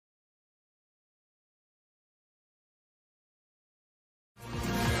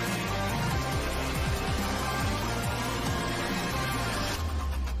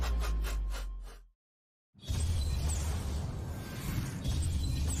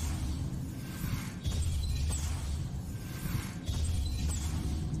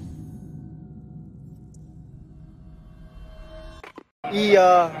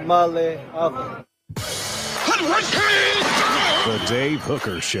Iya male ako. The Dave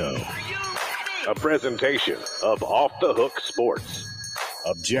Hooker Show. A presentation of Off the Hook Sports.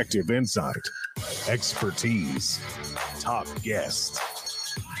 Objective insight, expertise, top guests.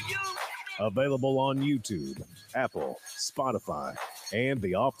 Available on YouTube, Apple, Spotify, and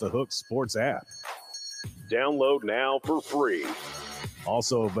the Off the Hook Sports app. Download now for free.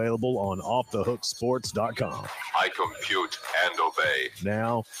 Also available on offthehooksports.com. I compute and obey.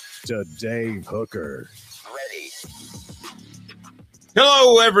 Now to Dave Hooker. Ready.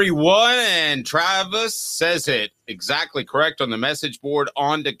 Hello, everyone, and Travis says it exactly correct on the message board.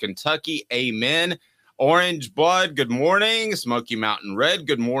 On to Kentucky, amen. Orange Blood, good morning. Smoky Mountain Red,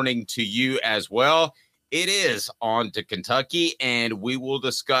 good morning to you as well. It is on to Kentucky, and we will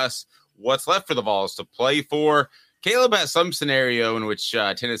discuss what's left for the Vols to play for. Caleb has some scenario in which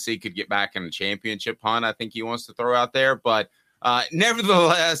Tennessee could get back in a championship hunt, I think he wants to throw out there. But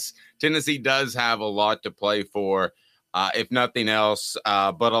nevertheless, Tennessee does have a lot to play for. If nothing else,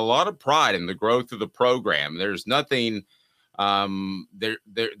 but a lot of pride in the growth of the program. There's nothing,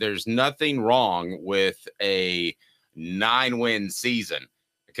 there's nothing wrong with a 9-win season,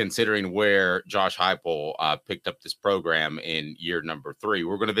 considering where Josh Heupel picked up this program in year number 3.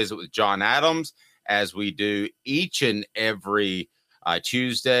 We're going to visit with John Adams, as we do each and every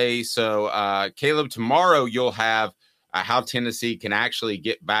Tuesday. So, Caleb, tomorrow you'll have how Tennessee can actually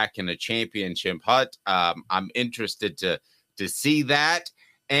get back in a championship hunt. I'm interested to see that.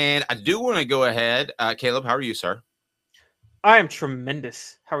 And I do want to go ahead. Caleb, how are you, sir? I am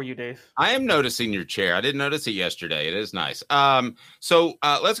tremendous. How are you, Dave? I am noticing your chair. I didn't notice it yesterday. It is nice. So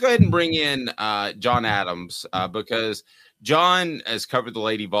let's go ahead and bring in John Adams because John has covered the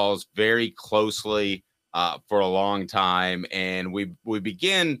Lady Vols very closely for a long time. And we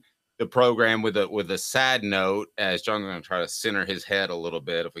begin the program with a sad note, as John's going to try to center his head a little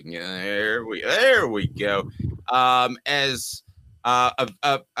bit. If we can get there we go. As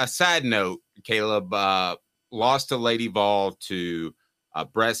a sad note, Caleb lost a Lady Vol to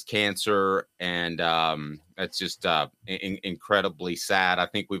breast cancer, and that's just incredibly sad. I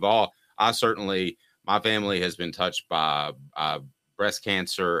think my family has been touched by breast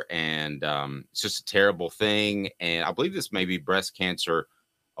cancer, and it's just a terrible thing. And I believe this may be Breast Cancer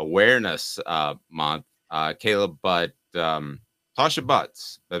Awareness Month, Caleb, but Tasha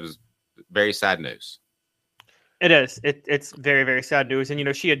Butts, that was very sad news. It is. It's very, very sad news.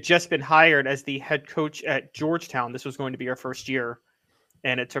 And, she had just been hired as the head coach at Georgetown. This was going to be her first year,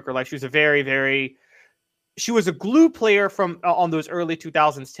 and it took her life. She was she was a glue player from on those early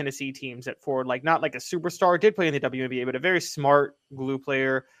 2000s Tennessee teams at Ford, not like a superstar, did play in the WNBA, but a very smart glue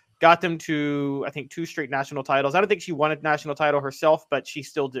player. Got them to, I think, 2 straight national titles. I don't think she won a national title herself, but she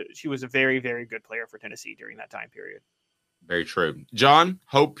still did. She was a very, very good player for Tennessee during that time period. Very true. John,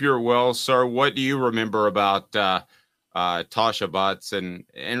 hope you're well, sir. What do you remember about Tasha Butts? And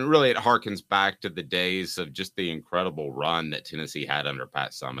really it harkens back to the days of just the incredible run that Tennessee had under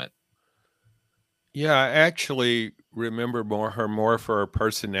Pat Summitt. Yeah, I actually remember more for her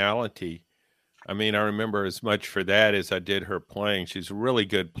personality. I mean, I remember as much for that as I did her playing. She's a really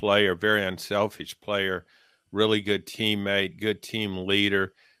good player, very unselfish player, really good teammate, good team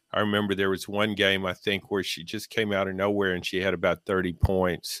leader. I remember there was one game, I think, where she just came out of nowhere and she had about 30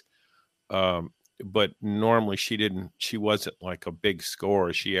 points. But normally she wasn't like a big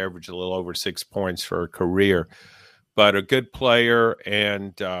scorer. She averaged a little over 6 points for her career. But a good player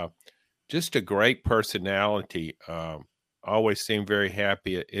and just a great personality. Always seemed very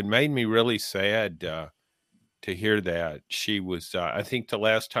happy. It made me really sad to hear that. She was, I think the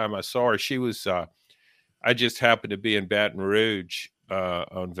last time I saw her, she was, I just happened to be in Baton Rouge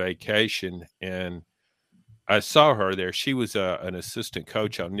on vacation, and I saw her there. She was an assistant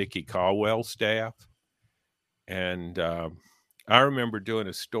coach on Nikki Caldwell's staff. And I remember doing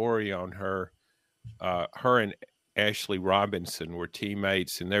a story on her. Her and Ashley Robinson were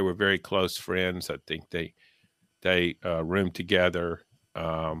teammates, and they were very close friends. I think they roomed together.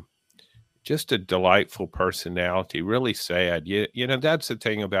 Just a delightful personality, really sad. That's the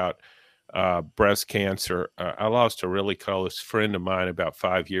thing about breast cancer. I lost a really close friend of mine about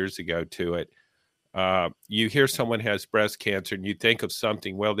 5 years ago to it. You hear someone has breast cancer and you think of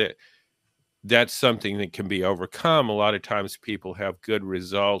something, well, that's something that can be overcome. A lot of times people have good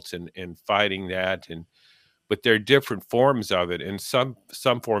results in fighting that, but there are different forms of it, and some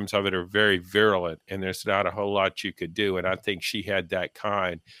forms of it are very virulent, and there's not a whole lot you could do. And I think she had that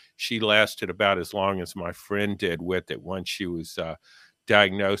kind. She lasted about as long as my friend did with it once she was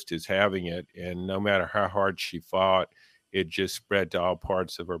diagnosed as having it. And no matter how hard she fought, it just spread to all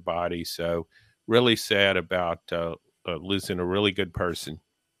parts of her body. So really sad about losing a really good person.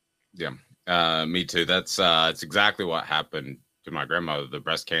 Yeah, me too. It's exactly what happened to my grandmother. The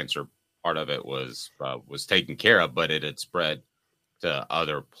breast cancer part of it was taken care of, but it had spread to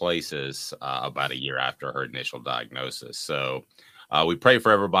other places about a year after her initial diagnosis. So we pray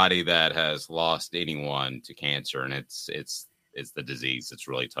for everybody that has lost anyone to cancer, and it's the disease that's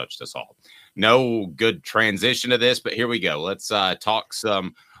really touched us all. No good transition to this, but here we go. Let's talk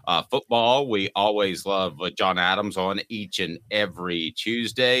some football. We always love John Adams on each and every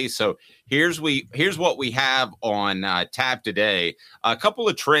Tuesday. So here's what we have on tap today. A couple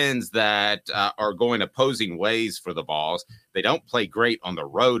of trends that are going opposing ways for the Vols. They don't play great on the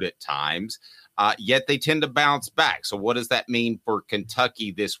road at times. Yet they tend to bounce back. So what does that mean for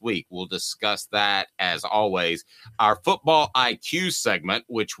Kentucky this week? We'll discuss that as always. Our football IQ segment,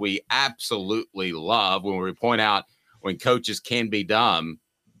 which we absolutely love when we point out when coaches can be dumb.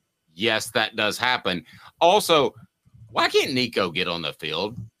 Yes, that does happen. Also, why can't Nico get on the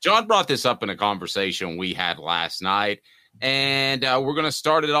field? John brought this up in a conversation we had last night. And we're going to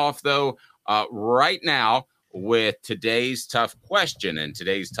start it off, though, right now with today's tough question. And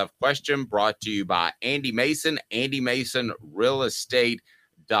today's tough question brought to you by Andy Mason,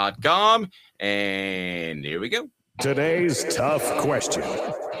 AndyMasonRealEstate.com. And here we go. Today's tough question.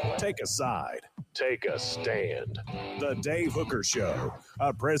 Take a side. Take a stand. The Dave Hooker Show,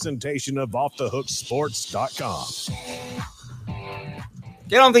 a presentation of OffTheHookSports.com. I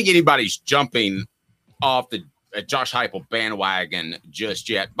don't think anybody's jumping off the Josh Heupel bandwagon just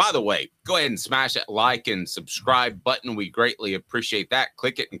yet. By the way, go ahead and smash that like and subscribe button. We greatly appreciate that.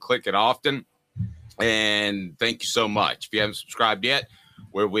 Click it and click it often. And thank you so much. If you haven't subscribed yet,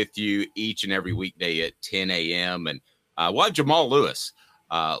 we're with you each and every weekday at 10 a.m. And we'll have Jamal Lewis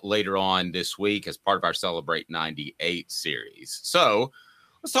later on this week as part of our Celebrate 98 series. So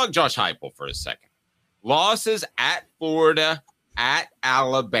let's talk Josh Heupel for a second. Losses at Florida, at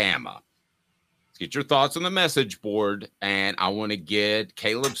Alabama. Get your thoughts on the message board, and I want to get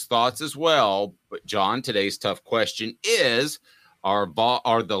Caleb's thoughts as well. But, John, today's tough question is, are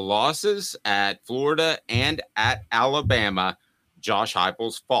the losses at Florida and at Alabama Josh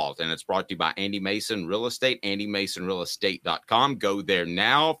Heupel's fault? And it's brought to you by Andy Mason Real Estate, AndyMasonRealEstate.com. Go there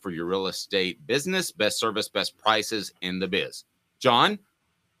now for your real estate business. Best service, best prices in the biz. John,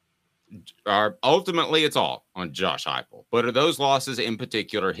 ultimately it's all on Josh Heupel. But are those losses in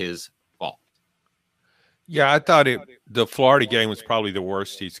particular his fault? Yeah, I thought the Florida game was probably the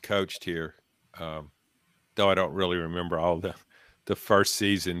worst he's coached here, though I don't really remember all the first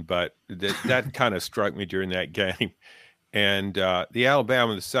season, but that kind of struck me during that game. And the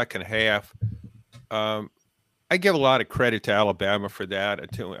Alabama in the second half, I give a lot of credit to Alabama for that.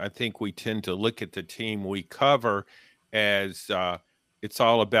 I think we tend to look at the team we cover as it's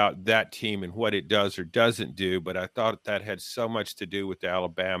all about that team and what it does or doesn't do. But I thought that had so much to do with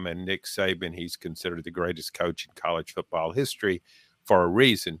Alabama and Nick Saban. He's considered the greatest coach in college football history for a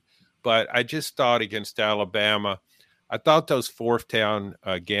reason. But I just thought against Alabama, I thought those fourth down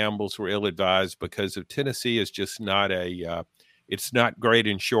gambles were ill-advised because of Tennessee is just not it's not great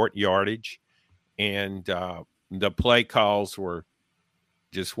in short yardage. And the play calls weren't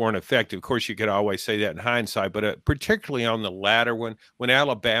effective. Of course, you could always say that in hindsight, but particularly on the latter one, when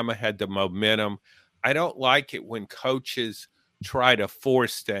Alabama had the momentum, I don't like it when coaches try to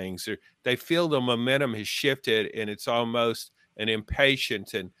force things. They feel the momentum has shifted, and it's almost an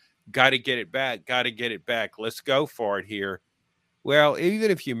impatience and got to get it back, let's go for it here. Well,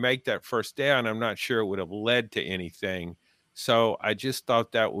 even if you make that first down, I'm not sure it would have led to anything. So I just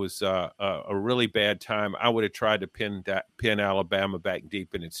thought that was a really bad time. I would have tried to pin Alabama back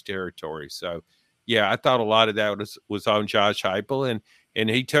deep in its territory. So, yeah, I thought a lot of that was on Josh Heupel, and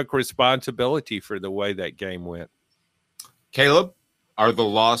he took responsibility for the way that game went. Caleb, are the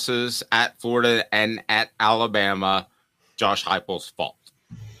losses at Florida and at Alabama Josh Heupel's fault?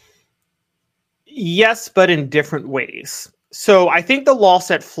 Yes, but in different ways. So I think the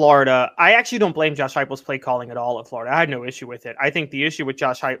loss at Florida, I actually don't blame Josh Heupel's play calling at all at Florida. I had no issue with it. I think the issue with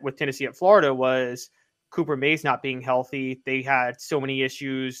with Tennessee at Florida was Cooper Mays not being healthy. They had so many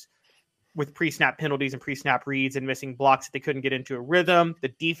issues with pre-snap penalties and pre-snap reads and missing blocks that they couldn't get into a rhythm. The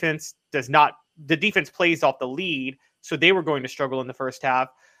defense plays off the lead, so they were going to struggle in the first half.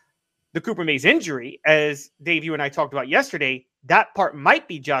 The Cooper Mays injury, as Dave, you and I talked about yesterday, that part might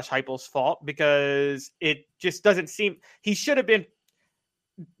be Josh Heupel's fault because it just doesn't seem he should have been.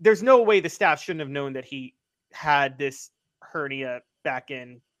 There's no way the staff shouldn't have known that he had this hernia back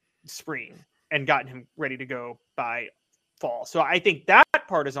in spring and gotten him ready to go by fall. So I think that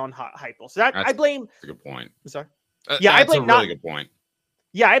part is on Heupel. So I blame. That's a good point. I'm sorry. Yeah, I blame a really good point.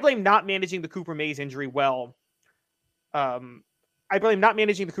 Yeah, I blame not managing the Cooper Mays injury well I blame not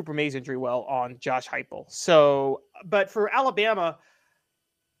managing the Cooper Mays injury well on Josh Heupel. So, but for Alabama,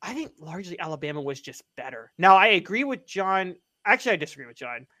 I think largely Alabama was just better. Now, I agree with John. Actually, I disagree with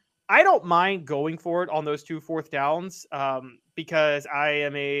John. I don't mind going for it on those 2 4th downs because I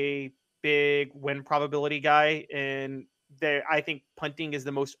am a big win probability guy. And I think punting is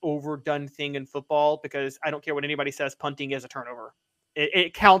the most overdone thing in football because I don't care what anybody says, punting is a turnover.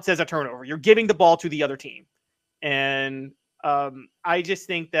 It counts as a turnover. You're giving the ball to the other team. And I just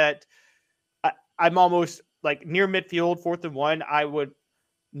think that I'm almost like near midfield, 4th and 1. I would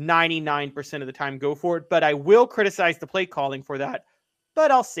 99% of the time go for it, but I will criticize the play calling for that.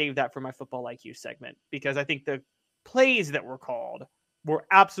 But I'll save that for my football IQ segment because I think the plays that were called were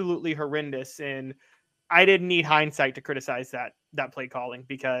absolutely horrendous, and I didn't need hindsight to criticize that play calling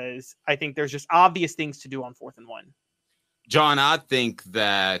because I think there's just obvious things to do on 4th and 1. John, I think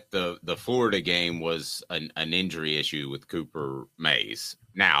that the Florida game was an injury issue with Cooper Mays.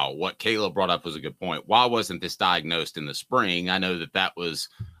 Now, what Caleb brought up was a good point. Why wasn't this diagnosed in the spring? I know that was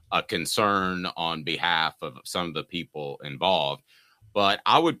a concern on behalf of some of the people involved, but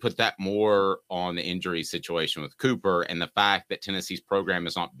I would put that more on the injury situation with Cooper and the fact that Tennessee's program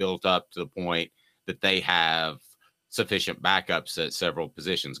is not built up to the point that they have sufficient backups at several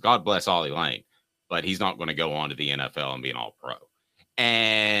positions. God bless Ollie Lane, but he's not going to go on to the NFL and be an all-pro.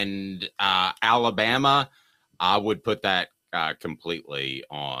 And Alabama, I would put that completely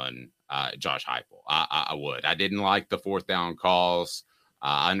on Josh Heupel. I would. I didn't like the 4th down calls.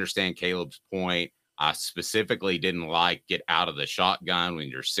 I understand Caleb's point. I specifically didn't like get out of the shotgun when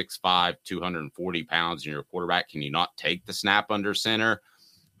you're 6'5", 240 pounds, and you're a quarterback. Can you not take the snap under center?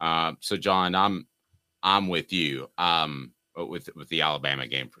 So, John, I'm with you with the Alabama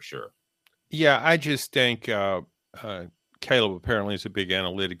game for sure. Yeah, I just think Caleb apparently is a big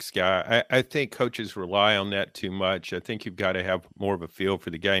analytics guy. I think coaches rely on that too much. I think you've got to have more of a feel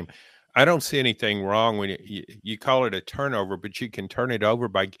for the game. I don't see anything wrong when you call it a turnover, but you can turn it over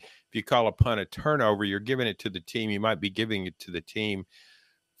by, if you call a punt a turnover, you're giving it to the team. You might be giving it to the team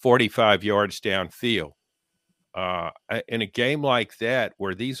 45 yards downfield. In a game like that,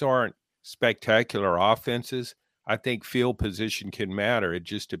 where these aren't spectacular offenses, I think field position can matter. It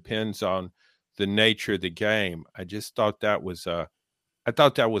just depends on the nature of the game. I just thought that was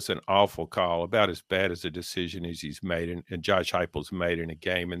an awful call, about as bad as a decision as he's made and Josh Heupel's made in a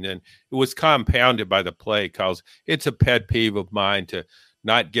game. And then it was compounded by the play calls. It's a pet peeve of mine to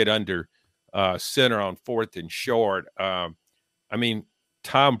not get under center on 4th and short. I mean,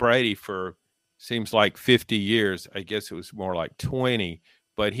 Tom Brady for seems like 50 years, I guess it was more like 20,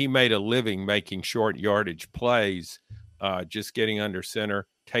 but he made a living making short yardage plays, just getting under center,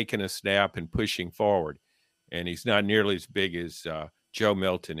 taking a snap and pushing forward. And he's not nearly as big as Joe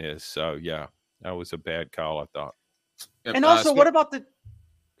Milton is. So, yeah, that was a bad call, I thought. And also, what about the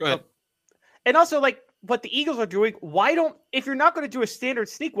 – Go ahead. And also, like, what the Eagles are doing, if you're not going to do a standard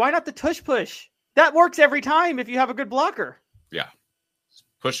sneak, why not the tush push? That works every time if you have a good blocker. Yeah.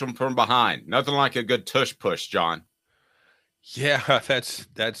 Push them from behind. Nothing like a good tush push, John. Yeah,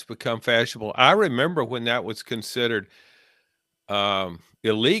 that's become fashionable. I remember when that was considered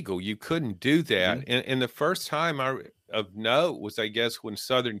illegal. You couldn't do that. Mm-hmm. And the first time of note was, I guess, when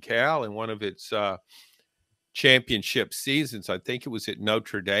Southern Cal in one of its championship seasons, I think it was at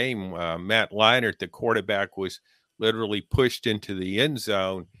Notre Dame, Matt Leinart, the quarterback, was literally pushed into the end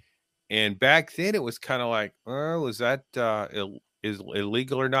zone. And back then it was kind of like, was that is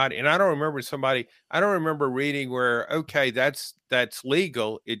illegal or not? And I don't remember reading where, okay, that's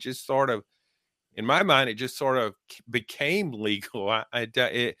legal. It just sort of, in my mind, it just sort of became legal.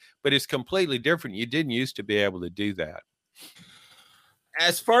 But it's completely different. You didn't used to be able to do that.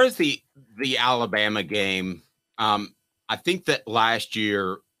 As far as the Alabama game, I think that last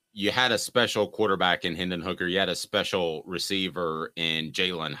year you had a special quarterback in Hendon Hooker. You had a special receiver in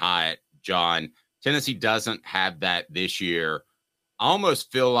Jalen Hyatt. John, Tennessee doesn't have that this year. I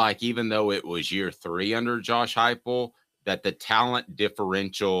almost feel like, even though it was year 3 under Josh Heupel, that the talent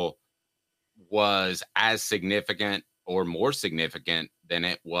differential was as significant or more significant than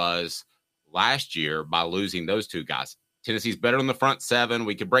it was last year by losing those 2 guys. Tennessee's better on the front 7.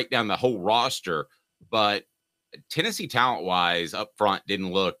 We could break down the whole roster, but Tennessee talent-wise up front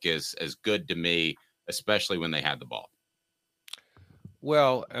didn't look as good to me, especially when they had the ball.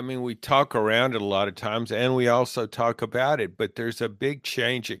 Well, I mean, we talk around it a lot of times, and we also talk about it, but there's a big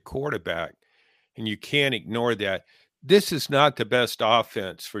change at quarterback, and you can't ignore that. This is not the best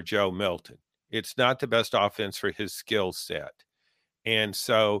offense for Joe Milton. It's not the best offense for his skill set. And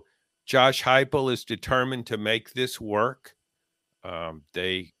so Josh Heupel is determined to make this work.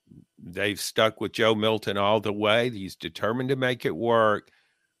 They They've stuck with Joe Milton all the way. He's determined to make it work,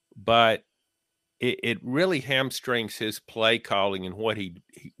 but it really hamstrings his play calling and what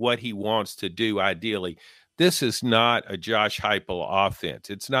he wants to do ideally. This is not a Josh Heupel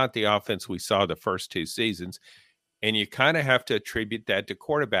offense. It's not the offense we saw the first 2 seasons, and you kind of have to attribute that to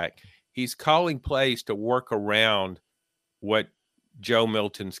quarterback. He's calling plays to work around what Joe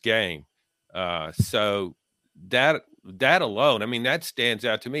Milton's game. So that alone, I mean, that stands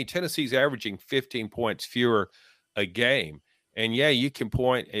out to me. Tennessee's averaging 15 points fewer a game. And yeah, you can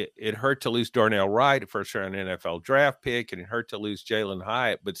point, it hurt to lose Darnell Wright, a first-round NFL draft pick, and it hurt to lose Jalen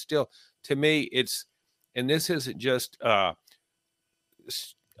Hyatt. But still, to me, and this isn't just a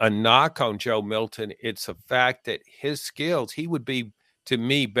knock on Joe Milton. It's a fact that his skills, he would be, to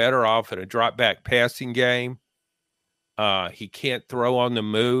me, better off in a drop-back passing game. He can't throw on the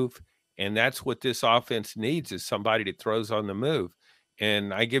move, and that's what this offense needs, is somebody that throws on the move.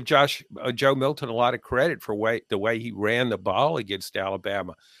 And I give Joe Milton a lot of credit for the way he ran the ball against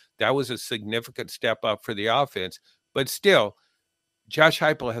Alabama. That was a significant step up for the offense. But still, Josh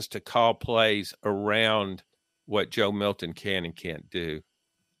Heupel has to call plays around what Joe Milton can and can't do.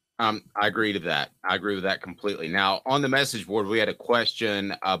 I agree to that. I agree with that completely. Now, on the message board, we had a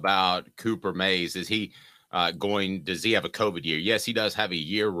question about Cooper Mays. Is he does he have a COVID year? Yes, he does have a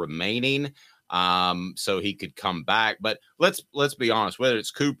year remaining. So he could come back. But let's be honest, whether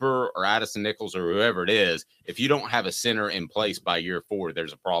it's Cooper or Addison Nichols or whoever it is, if you don't have a center in place by year 4,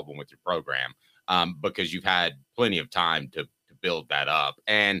 there's a problem with your program, because you've had plenty of time to build that up.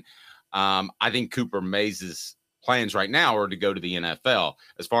 And I think Cooper Mays' plans right now are to go to the NFL.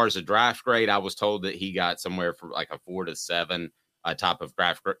 As far as the draft grade, I was told that he got somewhere from like a 4 to 7 type of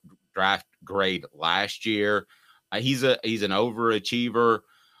draft grade last year. He's an overachiever.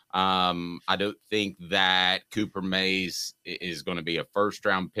 I don't think that Cooper Mays is going to be a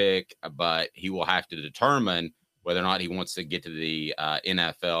first-round pick, but he will have to determine whether or not he wants to get to the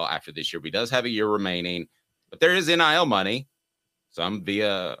NFL after this year. But he does have a year remaining, but there is NIL money, some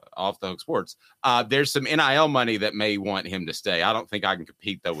via Off the Hook Sports. There's some NIL money that may want him to stay. I don't think I can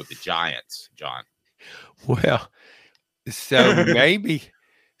compete, though, with the Giants, John. Well, so maybe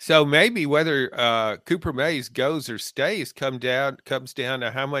whether Cooper Mays goes or stays comes down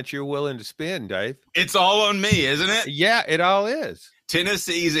to how much you're willing to spend, Dave. It's all on me, isn't it? Yeah, it all is.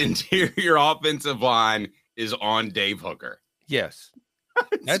 Tennessee's interior offensive line is on Dave Hooker. Yes.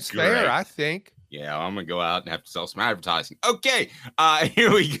 That's fair, I think. Yeah, I'm going to go out and have to sell some advertising. Okay,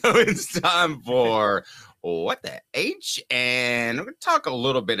 here we go. It's time for What the H? And we're going to talk a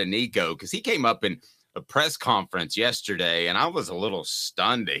little bit of Nico, because he came up in a press conference yesterday, and I was a little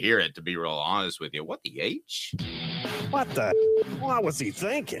stunned to hear it, to be real honest with you. What the H? What the? What was he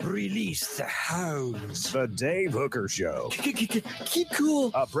thinking? Release the hounds. The Dave Hooker Show. Keep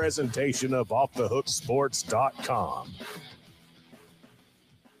cool. A presentation of OffTheHookSports.com.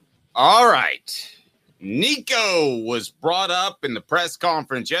 All right. Nico was brought up in the press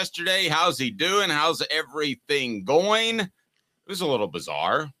conference yesterday. How's he doing? How's everything going? It was a little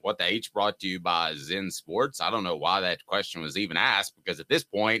bizarre. What the H brought to you by Zen Sports. I don't know why that question was even asked, because at this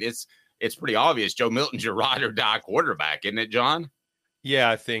point, it's pretty obvious Joe Milton's your ride or die quarterback, isn't it, John?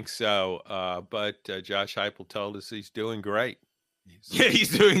 Yeah, I think so. But Josh Heupel told us he's doing great.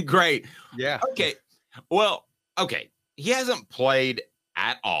 He's doing great. Yeah. Okay. Well, okay. He hasn't played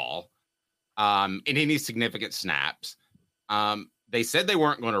at all in any significant snaps. They said they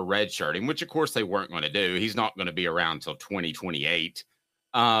weren't going to redshirt him, which of course they weren't going to do. He's not going to be around until 2028.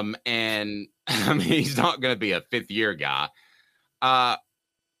 And I mean, he's not going to be a 5th-year guy.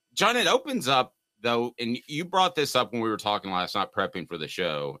 John, it opens up, though, and you brought this up when we were talking last night prepping for the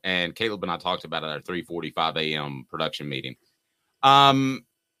show, and Caleb and I talked about it at our 3:45 a.m. production meeting.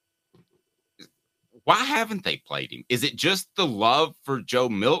 Why haven't they played him? Is it just the love for Joe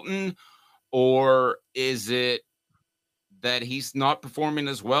Milton, or is it that he's not performing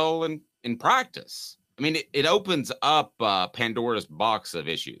as well in practice? I mean, it opens up Pandora's box of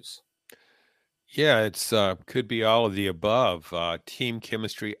issues. Yeah, it's could be all of the above. Team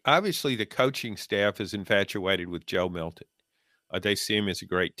chemistry. Obviously, the coaching staff is infatuated with Joe Milton. They see him as a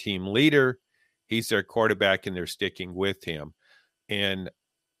great team leader. He's their quarterback, and they're sticking with him. And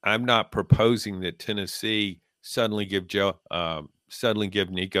I'm not proposing that Tennessee suddenly give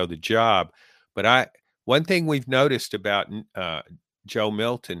Nico the job. But one thing we've noticed about Joe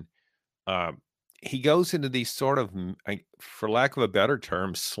Milton, he goes into these sort of, for lack of a better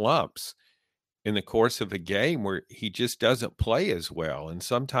term, slumps in the course of a game where he just doesn't play as well. And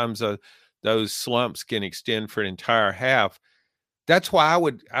sometimes those slumps can extend for an entire half. That's why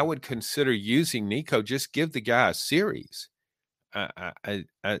I would consider using Nico. Just give the guy a series.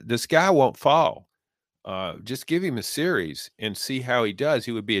 the sky won't fall. Just give him a series and see how he does.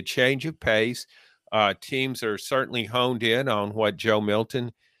 He would be a change of pace. Teams are certainly honed in on what Joe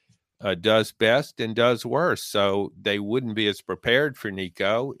Milton does best and does worse, so they wouldn't be as prepared for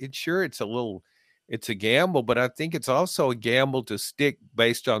Nico. It's a gamble, but I think it's also a gamble to stick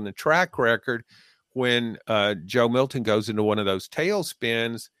based on the track record. When Joe Milton goes into one of those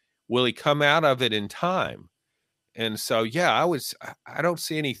tailspins, will he come out of it in time? And so, yeah, I don't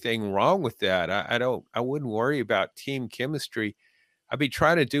see anything wrong with that. I wouldn't worry about team chemistry. I'd be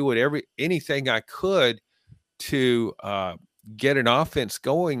trying to do anything I could to get an offense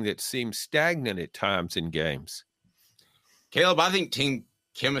going that seems stagnant at times in games. Caleb, I think team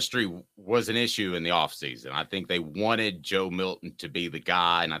chemistry was an issue in the offseason. I think they wanted Joe Milton to be the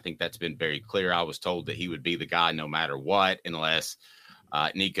guy, and I think that's been very clear. I was told that he would be the guy no matter what, unless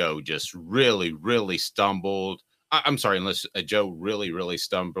Nico just really, really stumbled. I'm sorry, unless Joe really, really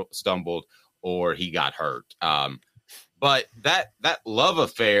stumbled or he got hurt. But that love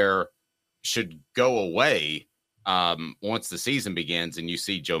affair should go away once the season begins and you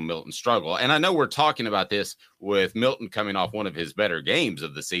see Joe Milton struggle. And I know we're talking about this with Milton coming off one of his better games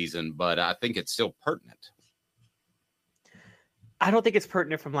of the season, but I think it's still pertinent. I don't think it's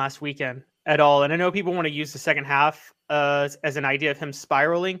pertinent from last weekend at all. And I know people want to use the second half as an idea of him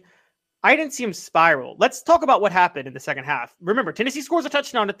spiraling. I didn't see him spiral. Let's talk about what happened in the second half. Remember, Tennessee scores a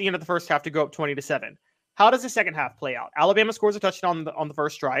touchdown at the end of the first half to go up 20-7. How does the second half play out? Alabama scores a touchdown on the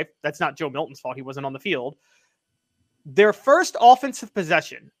first drive. That's not Joe Milton's fault. He wasn't on the field. Their first offensive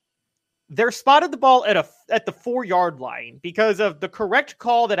possession, they're spotted the ball at the 4-yard line because of the correct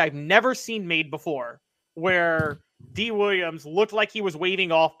call that I've never seen made before, where D. Williams looked like he was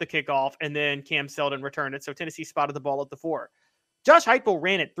waving off the kickoff, and then Cam Seldon returned it. So Tennessee spotted the ball at the 4. Josh Heupel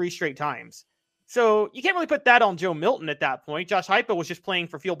ran it 3 straight times. So you can't really put that on Joe Milton at that point. Josh Heupel was just playing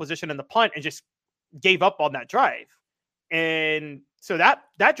for field position in the punt and just gave up on that drive. And so that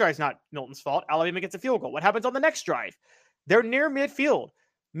drive's not Milton's fault. Alabama gets a field goal. What happens on the next drive? They're near midfield.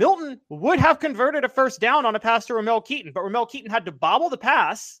 Milton would have converted a first down on a pass to Ramel Keaton, but Ramel Keaton had to bobble the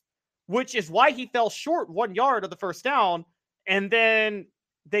pass, which is why he fell short 1 yard of the first down. And then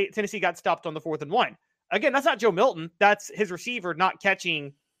Tennessee got stopped on the 4th and 1. Again, that's not Joe Milton. That's his receiver not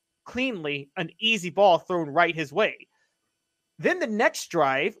catching cleanly an easy ball thrown right his way. Then the next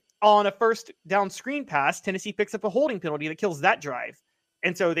drive, on a first down screen pass, Tennessee picks up a holding penalty that kills that drive.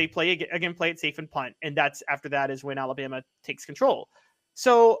 And so they play it safe and punt. And that's after that is when Alabama takes control.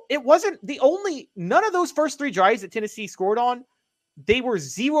 So it wasn't none of those first 3 drives that Tennessee scored on, they were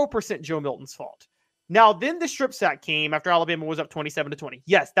 0% Joe Milton's fault. Now, then the strip sack came after Alabama was up 27-20.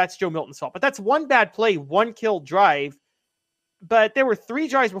 Yes, that's Joe Milton's fault, but that's one bad play, one killed drive. But there were 3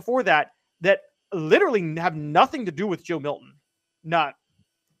 drives before that literally have nothing to do with Joe Milton not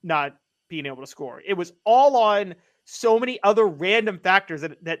being able to score. It was all on so many other random factors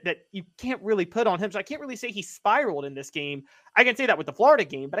that you can't really put on him. So I can't really say he spiraled in this game. I can say that with the Florida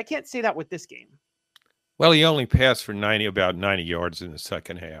game, but I can't say that with this game. Well, he only passed for about 90 yards in the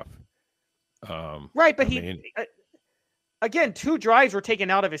second half. Right, but again, 2 drives were taken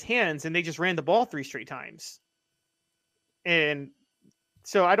out of his hands, and they just ran the ball 3 straight times. And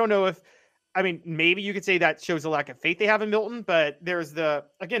so I don't know maybe you could say that shows a lack of faith they have in Milton, but there's the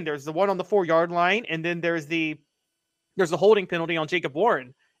one on the 4-yard line, and then there's the holding penalty on Jacob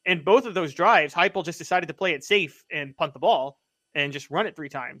Warren. And both of those drives, Heupel just decided to play it safe and punt the ball and just run it 3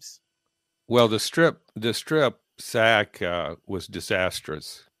 times. Well, the strip sack was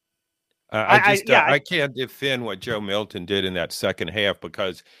disastrous. I can't defend what Joe Milton did in that second half,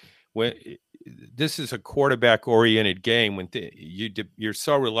 because when this is a quarterback-oriented game, when you're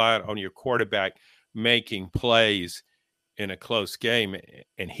so reliant on your quarterback making plays in a close game,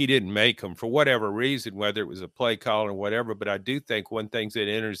 and he didn't make them for whatever reason, whether it was a play call or whatever. But I do think one thing that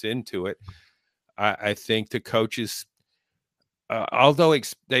enters into it, I think the coaches, although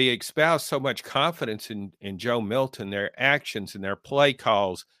they espouse so much confidence in Joe Milton, their actions and their play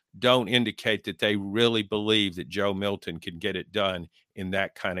calls don't indicate that they really believe that Joe Milton can get it done in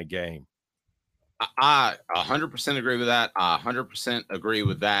that kind of game. I 100% agree with that. I 100% agree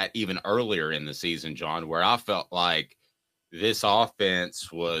with that even earlier in the season, John, where I felt like this offense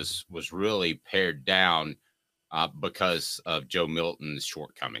was really pared down because of Joe Milton's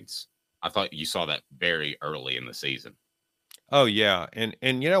shortcomings. I thought you saw that very early in the season. Oh, yeah. And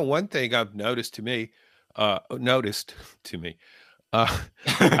one thing I've noticed to me,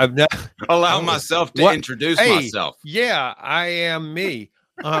 I've not allow myself to introduce myself. Yeah, I am me.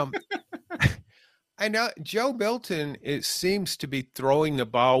 I know Joe Milton, it seems to be throwing the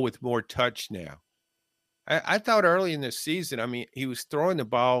ball with more touch now. I thought early in the season, I mean, he was throwing the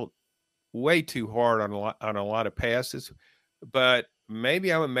ball way too hard on a lot of passes, but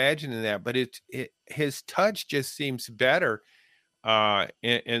maybe I'm imagining that. But his touch just seems better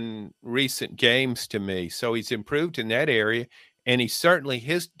in recent games to me. So he's improved in that area, and he certainly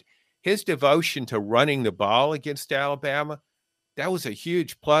his devotion to running the ball against Alabama, that was a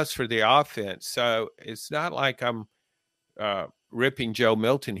huge plus for the offense. So it's not like I'm ripping Joe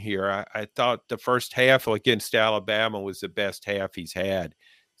Milton here. I thought the first half against Alabama was the best half he's had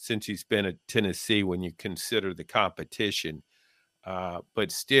since he's been at Tennessee when you consider the competition.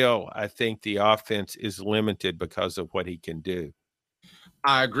 But still, I think the offense is limited because of what he can do.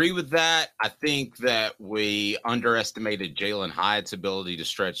 I agree with that. I think that we underestimated Jalen Hyatt's ability to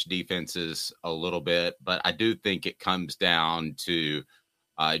stretch defenses a little bit, but I do think it comes down to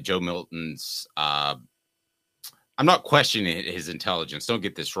Joe Milton's I'm not questioning his intelligence. Don't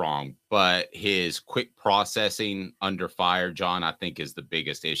get this wrong, but his quick processing under fire, John, I think is the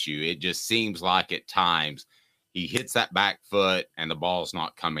biggest issue. It just seems like at times he hits that back foot and the ball's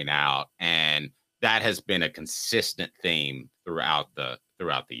not coming out. And that has been a consistent theme throughout the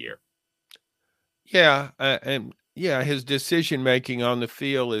year. Yeah, his decision making on the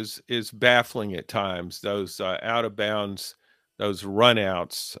field is baffling at times. Those out of bounds, those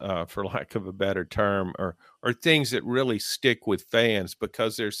runouts, for lack of a better term, are things that really stick with fans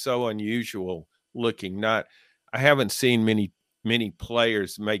because they're so unusual looking. I haven't seen many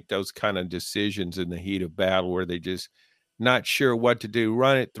players make those kind of decisions in the heat of battle where they just not sure what to do.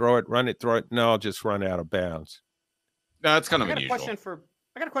 Run it, throw it, run it, throw it. No, I'll just run out of bounds. No, it's kind of unusual.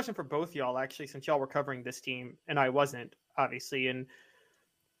 I got a question for both y'all, actually, since y'all were covering this team and I wasn't, obviously. And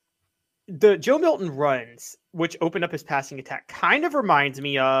the Joe Milton runs, which opened up his passing attack, kind of reminds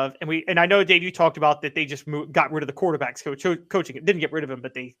me of, and I know, Dave, you talked about that they just got rid of the quarterbacks coaching. It didn't get rid of him,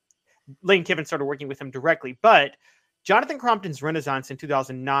 but Lane Kiffin started working with him directly. But Jonathan Crompton's renaissance in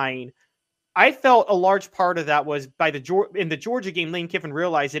 2009, I felt a large part of that was in the Georgia game, Lane Kiffin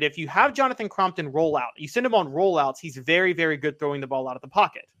realized that if you have Jonathan Crompton roll out, you send him on rollouts, he's very, very good throwing the ball out of the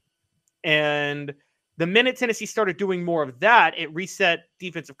pocket. And the minute Tennessee started doing more of that, it reset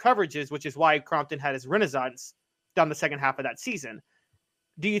defensive coverages, which is why Crompton had his renaissance down the second half of that season.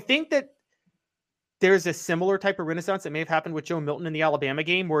 Do you think that there's a similar type of renaissance that may have happened with Joe Milton in the Alabama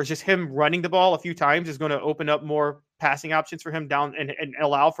game, where it's just him running the ball a few times is going to open up more passing options for him down and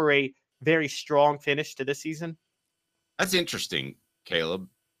allow for a very strong finish to this season? That's interesting, Caleb.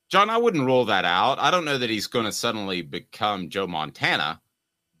 John, I wouldn't rule that out. I don't know that he's going to suddenly become Joe Montana,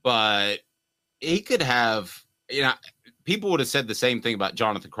 but he could have, people would have said the same thing about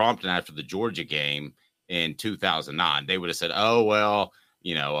Jonathan Crompton after the Georgia game in 2009. They would have said, oh, well,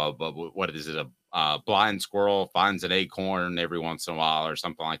 what is it? A blind squirrel finds an acorn every once in a while or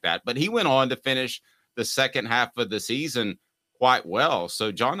something like that. But he went on to finish the second half of the season quite well.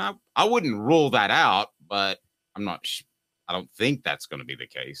 So, John, I wouldn't rule that out, but I don't think that's going to be the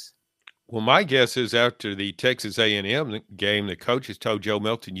case. Well, my guess is after the Texas A&M game, the coaches told Joe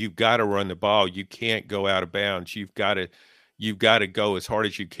Milton, you've got to run the ball. You can't go out of bounds. You've got to go as hard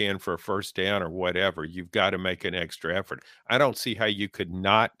as you can for a first down or whatever. You've got to make an extra effort. I don't see how you could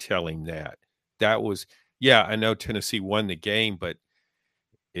not tell him that. That was, I know Tennessee won the game, but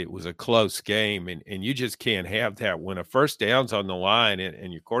it was a close game, and you just can't have that. When a first down's on the line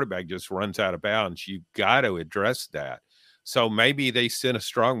and your quarterback just runs out of bounds, you've got to address that. So maybe they sent a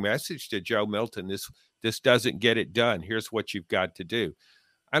strong message to Joe Milton. This doesn't get it done. Here's what you've got to do.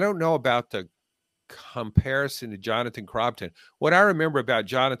 I don't know about the comparison to Jonathan Crompton. What I remember about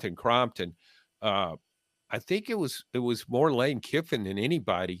Jonathan Crompton, I think it was more Lane Kiffin than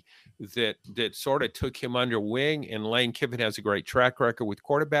anybody that sort of took him under wing. And Lane Kiffin has a great track record with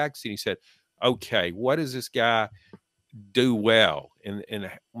quarterbacks. And he said, okay, what does this guy do well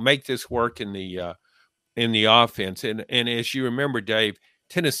and make this work in the offense? And as you remember, Dave,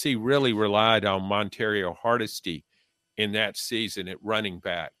 Tennessee really relied on Montario Hardesty in that season at running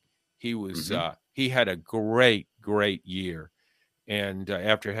back. He was he had a great year. And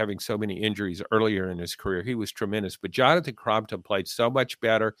after having so many injuries earlier in his career, he was tremendous. But Jonathan Crompton played so much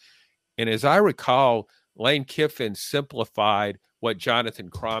better. And as I recall, Lane Kiffin simplified what Jonathan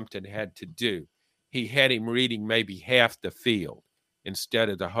Crompton had to do. He had him reading maybe half the field instead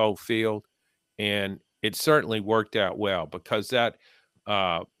of the whole field. And it certainly worked out well because that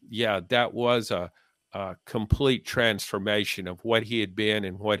was a complete transformation of what he had been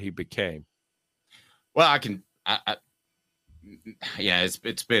and what he became. Well,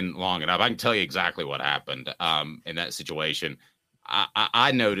 it's been long enough. I can tell you exactly what happened in that situation.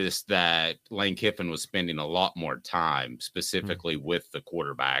 I noticed that Lane Kiffin was spending a lot more time specifically with the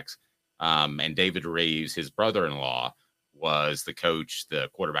quarterbacks. And David Reeves, his brother-in-law, was the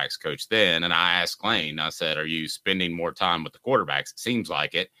quarterback's coach then. And I asked Lane, I said, are you spending more time with the quarterbacks? It seems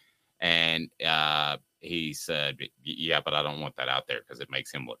like it. And he said, yeah, but I don't want that out there because it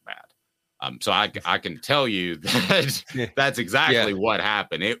makes him look bad. So I can tell you that that's exactly what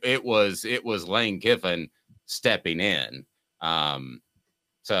happened. It was Lane Kiffin stepping in.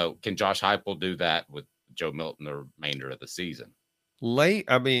 So can Josh Heupel do that with Joe Milton the remainder of the season?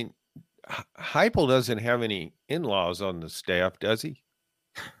 Heupel doesn't have any in-laws on the staff, does he?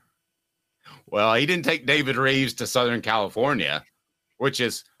 Well, he didn't take David Reeves to Southern California, which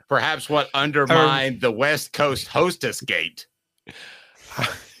is perhaps what undermined the West Coast hostess gate.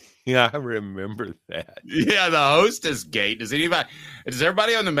 Yeah, I remember that. Yeah, the hostess gate. Does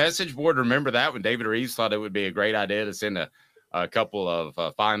everybody on the message board remember that when David Reeves thought it would be a great idea to send a couple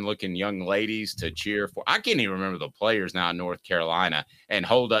of fine-looking young ladies to cheer for? I can't even remember the players now in North Carolina and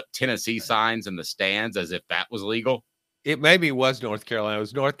hold up Tennessee signs in the stands as if that was legal. It maybe was North Carolina. It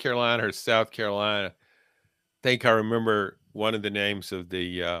was North Carolina or South Carolina. I think I remember one of the names of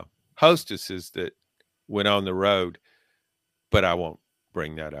the hostesses that went on the road, but I won't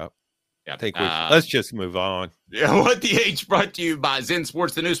bring that up. Yeah. I think let's just move on. Yeah, What the H brought to you by Zen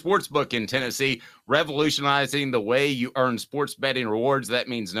Sports, the new sports book in Tennessee, revolutionizing the way you earn sports betting rewards. That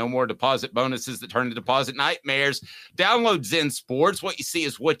means no more deposit bonuses that turn into deposit nightmares. Download Zen Sports. What you see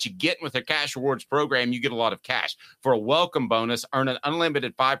is what you get with their cash rewards program. You get a lot of cash. For a welcome bonus, earn an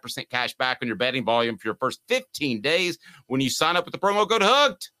unlimited 5% cash back on your betting volume for your first 15 days when you sign up with the promo code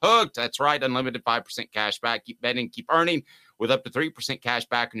HOOKED. Hooked. That's right, unlimited 5% cash back. Keep betting, keep earning, with up to 3% cash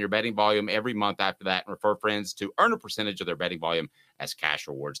back on your betting volume every month after that, and refer friends to earn a percentage of their betting volume as cash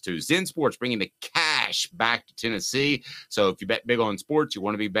rewards too. Zen Sports bringing the cash back to Tennessee. So if you bet big on sports, you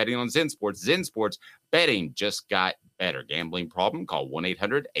want to be betting on Zen Sports. Zen Sports betting just got better. Gambling problem? Call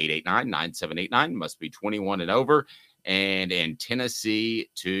 1-800-889-9789. Must be 21 and over, and in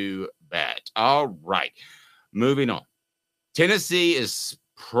Tennessee to bet. All right, moving on. Tennessee is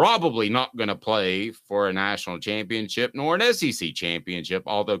probably not going to play for a national championship nor an SEC championship,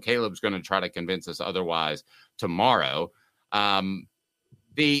 although Caleb's going to try to convince us otherwise tomorrow.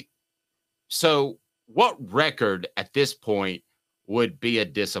 So what record at this point would be a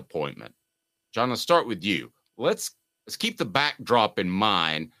disappointment? John, let's start with you. Let's keep the backdrop in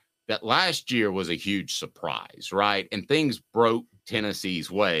mind that last year was a huge surprise, right? And things broke Tennessee's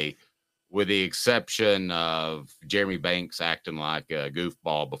way, with the exception of Jeremy Banks acting like a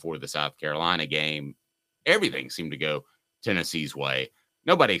goofball before the South Carolina game. Everything seemed to go Tennessee's way.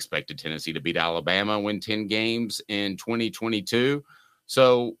 Nobody expected Tennessee to beat Alabama and win 10 games in 2022.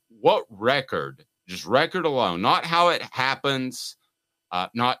 So what record, just record alone, not how it happens,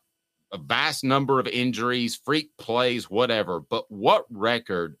 not a vast number of injuries, freak plays, whatever, but what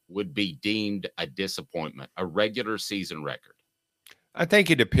record would be deemed a disappointment, a regular season record? I think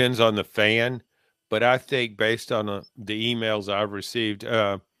it depends on the fan, but I think based on the emails I've received,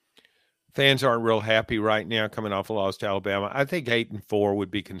 fans aren't real happy right now coming off a loss to Alabama. I think 8-4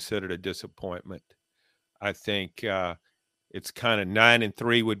 would be considered a disappointment. I think it's kind of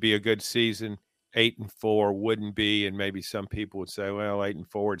 9-3 would be a good season. 8-4 wouldn't be, and maybe some people would say, well,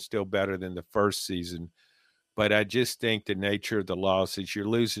 8-4 is still better than the first season. But I just think the nature of the losses, you're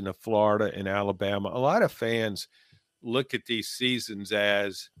losing to Florida and Alabama. A lot of fans look at these seasons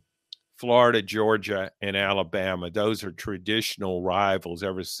as Florida, Georgia, and Alabama. Those are traditional rivals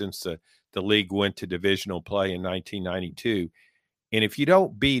ever since the league went to divisional play in 1992. And if you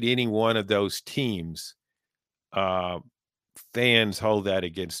don't beat any one of those teams, fans hold that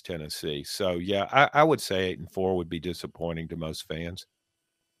against Tennessee. So, yeah, I would say 8-4 would be disappointing to most fans.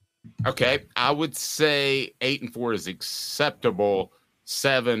 Okay, I would say 8-4 is acceptable.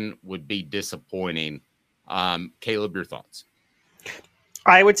 7 would be disappointing. Caleb, your thoughts?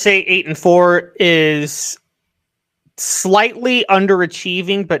 I would say 8-4 is slightly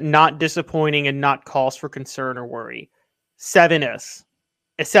underachieving, but not disappointing and not cause for concern or worry. 7 is.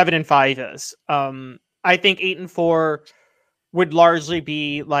 7-5 is. I think 8-4 would largely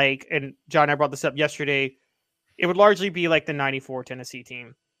be like, and John, I brought this up yesterday, it would largely be like the 94 Tennessee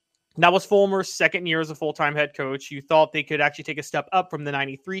team. That was Fulmer's second year as a full-time head coach. You thought they could actually take a step up from the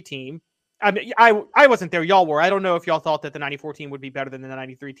 93 team. I mean, I wasn't there. Y'all were. I don't know if y'all thought that the 94 team would be better than the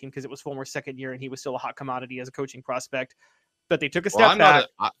 93 team because it was Fulmer's second year and he was still a hot commodity as a coaching prospect. But they took a step back.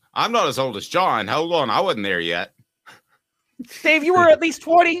 I'm not as old as John. Hold on. I wasn't there yet. Dave, you were at least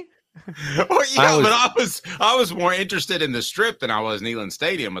 20. Well, yeah, but I was more interested in the Strip than I was Neyland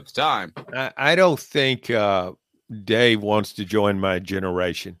Stadium at the time. I don't think Dave wants to join my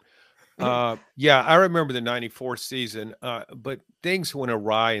generation. Yeah, I remember the '94 season, but things went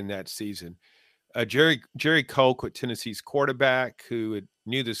awry in that season. Jerry Colquitt, Tennessee's quarterback, who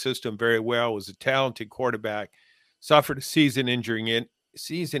knew the system very well, was a talented quarterback, suffered a season-ending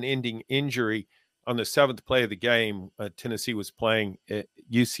injury on the seventh play of the game. Tennessee was playing at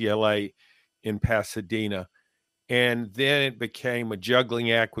UCLA in Pasadena. And then it became a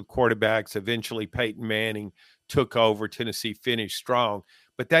juggling act with quarterbacks. Eventually, Peyton Manning took over. Tennessee finished strong.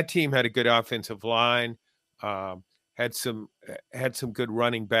 But that team had a good offensive line, had some good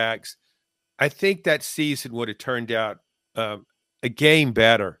running backs. I think that season would have turned out a game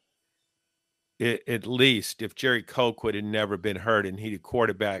better, at least, if Jerry Colquitt had never been hurt and he'd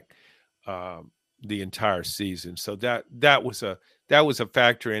quarterback the entire season. So that was a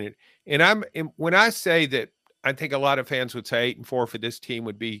factor in it. And when I say that, I think a lot of fans would say 8-4 for this team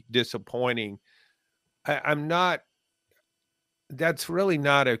would be disappointing. I'm not. That's really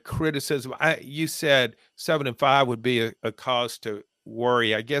not a criticism. You said 7-5 would be a cause to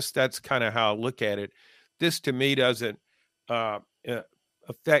worry. I guess that's kind of how I look at it. This to me doesn't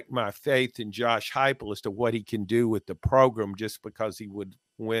affect my faith in Josh Heupel as to what he can do with the program just because he would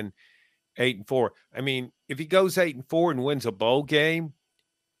win 8-4. I mean, if he goes 8-4 and wins a bowl game,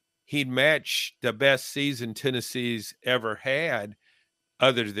 he'd match the best season Tennessee's ever had,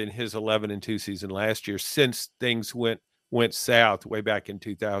 other than his 11-2 season last year, since things went south way back in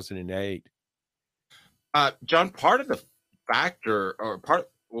 2008. John, part of the factor, or part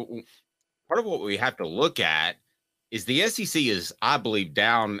of what we have to look at is the SEC is, I believe,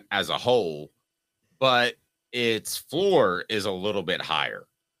 down as a whole, but its floor is a little bit higher.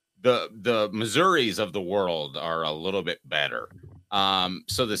 The Missouris of the world are a little bit better.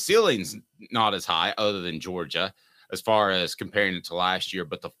 So the ceiling's not as high, other than Georgia, as far as comparing it to last year,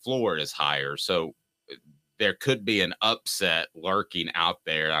 but the floor is higher. So there could be an upset lurking out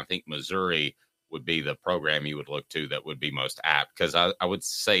there. I think Missouri would be the program you would look to that would be most apt, because I would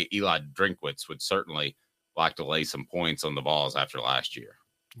say Eli Drinkwitz would certainly like to lay some points on the Vols after last year.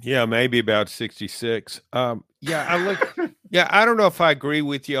 Yeah, maybe about 66. I don't know if I agree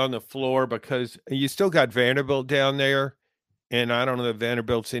with you on the floor, because you still got Vanderbilt down there, and I don't know if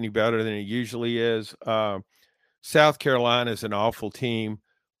Vanderbilt's any better than it usually is. South Carolina is an awful team.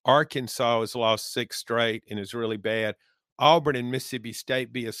 Arkansas has lost 6 straight and is really bad. Auburn and Mississippi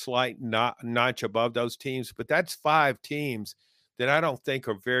State be a slight notch above those teams, but that's 5 teams that I don't think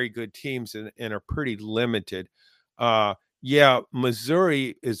are very good teams and are pretty limited.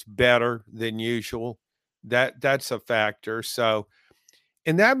 Missouri is better than usual. That's a factor. So,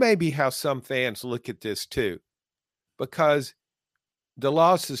 and that may be how some fans look at this too, because the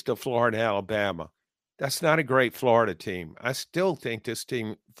losses to Florida and Alabama, that's not a great Florida team. I still think this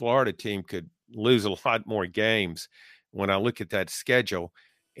Florida team could lose a lot more games when I look at that schedule.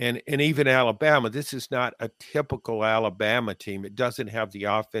 And even Alabama, this is not a typical Alabama team. It doesn't have the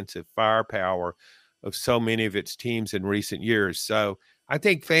offensive firepower of so many of its teams in recent years. So I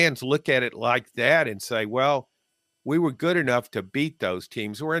think fans look at it like that and say, well, we were good enough to beat those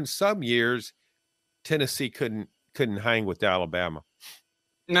teams, where in some years Tennessee couldn't hang with Alabama.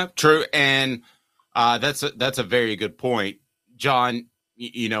 No, true. And that's a very good point. John,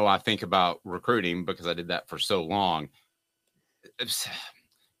 I think about recruiting because I did that for so long. As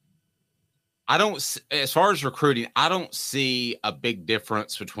far as recruiting, I don't see a big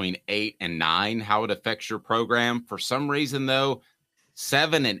difference between 8 and 9, how it affects your program. For some reason, though,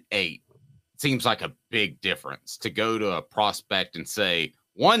 7 and 8 seems like a big difference to go to a prospect and say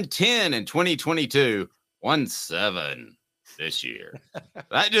 110 in 2022, 17 this year.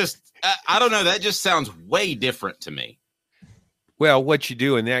 That just, I don't know. That just sounds way different to me. Well, what you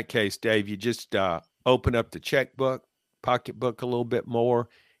do in that case, Dave, you just open up the pocketbook a little bit more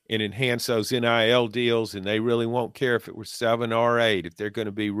and enhance those NIL deals, and they really won't care if it was 7 or 8. If they're going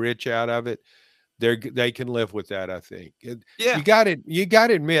to be rich out of it, they can live with that, I think. Yeah. You got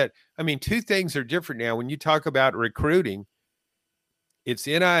to admit, I mean, 2 things are different now. When you talk about recruiting, it's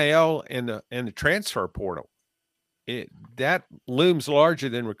NIL and the transfer portal. That looms larger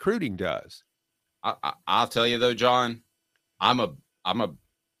than recruiting does. I'll tell you though, John, I'm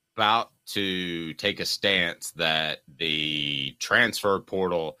about to take a stance that the transfer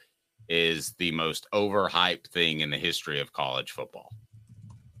portal is the most overhyped thing in the history of college football.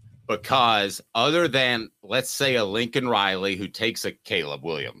 Because other than, let's say, a Lincoln Riley who takes a Caleb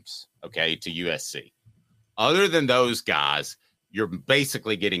Williams, to USC, other than those guys, you're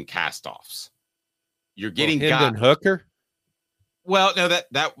basically getting cast-offs. You're getting Hendon Hooker. Well, no,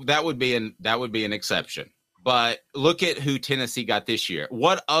 that would be an exception. But look at who Tennessee got this year.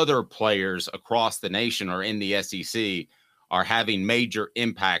 What other players across the nation or in the SEC are having major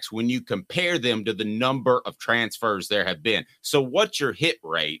impacts when you compare them to the number of transfers there have been. So what's your hit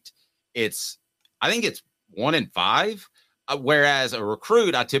rate? I think it's 1 in 5. Whereas a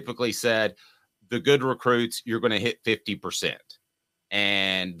recruit, I typically said the good recruits, you're going to hit 50%.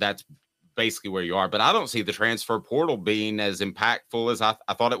 And that's basically where you are. But I don't see the transfer portal being as impactful as I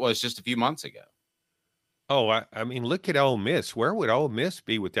thought it was just a few months ago. Oh, I mean, look at Ole Miss. Where would Ole Miss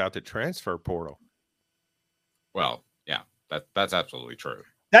be without the transfer portal? Well, yeah, that's absolutely true.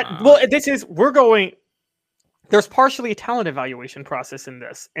 There's partially a talent evaluation process in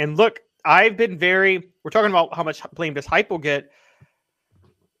this. And look, we're talking about how much blame does Heupel get.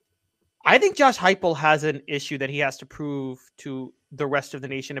 I think Josh Heupel has an issue that he has to prove to the rest of the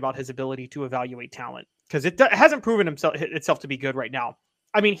nation about his ability to evaluate talent, because it hasn't proven itself to be good right now.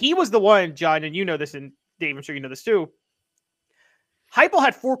 I mean, he was the one, John, and you know this, and Dave, I'm sure you know this too. Heupel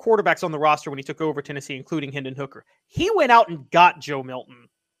had 4 quarterbacks on the roster when he took over Tennessee, including Hendon Hooker. He went out and got Joe Milton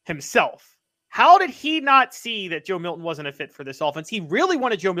himself. How did he not see that Joe Milton wasn't a fit for this offense? He really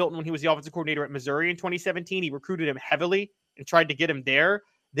wanted Joe Milton when he was the offensive coordinator at Missouri in 2017. He recruited him heavily and tried to get him there.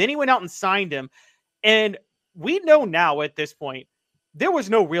 Then he went out and signed him. And we know now at this point, there was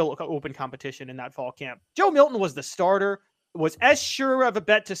no real open competition in that fall camp. Joe Milton was the starter, was as sure of a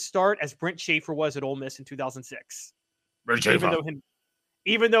bet to start as Brent Schaefer was at Ole Miss in 2006.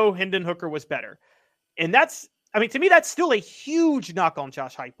 Even though Hendon Hooker was better. And to me, that's still a huge knock on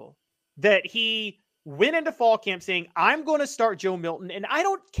Josh Heupel, that he went into fall camp saying, I'm going to start Joe Milton, and I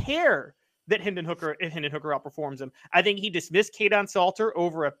don't care that Hendon Hooker outperforms him. I think he dismissed Kaden Salter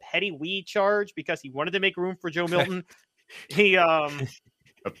over a petty weed charge because he wanted to make room for Joe Milton. He a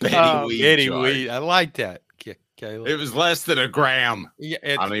petty weed. I like that, Caleb. It was less than a gram. Yeah,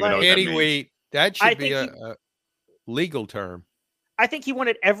 I don't even know what petty that weed. That should be a legal term. I think he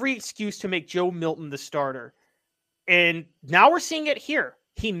wanted every excuse to make Joe Milton the starter. And now we're seeing it here.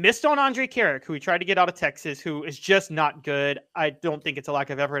 He missed on Andre Carrick, who he tried to get out of Texas, who is just not good. I don't think it's a lack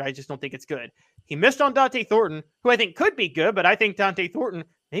of effort. I just don't think it's good. He missed on Dante Thornton, who I think could be good, but I think Dante Thornton,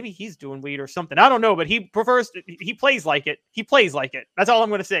 maybe he's doing weed or something. I don't know, but he plays like it. He plays like it. That's all I'm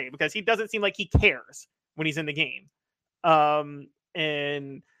going to say, because he doesn't seem like he cares when he's in the game.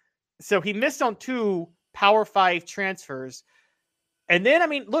 And so he missed on 2 Power 5 transfers. And then, I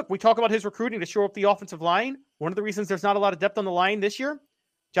mean, look, we talk about his recruiting to shore up the offensive line. One of the reasons there's not a lot of depth on the line this year,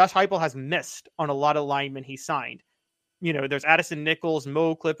 Josh Heupel has missed on a lot of linemen he signed. You know, there's Addison Nichols,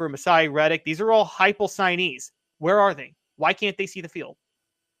 Mo Clipper, Masai Reddick. These are all Heupel signees. Where are they? Why can't they see the field?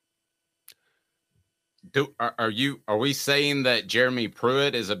 Are we saying that Jeremy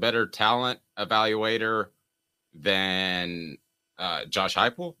Pruitt is a better talent evaluator than Josh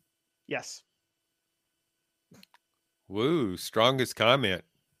Heupel? Yes. Woo, strongest comment.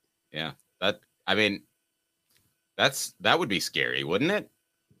 Yeah, that would be scary, wouldn't it?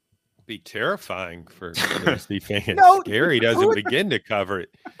 Be terrifying for Tennessee fans. No, Scary doesn't begin to cover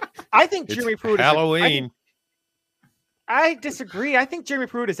it. I think It's Jeremy Pruitt Halloween. I disagree. I think Jeremy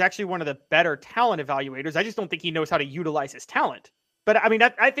Pruitt is actually one of the better talent evaluators. I just don't think he knows how to utilize his talent. But I mean,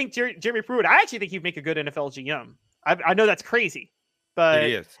 I think Jeremy Pruitt, I actually think he'd make a good NFL GM. I know that's crazy, but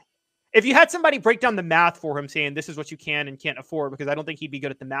It is. if you had somebody break down the math for him saying this is what you can and can't afford, because I don't think he'd be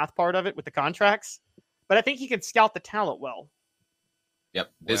good at the math part of it with the contracts, but I think he can scout the talent well.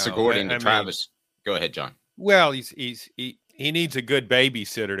 Yep. This according to Travis. Go ahead, John. Well, he needs a good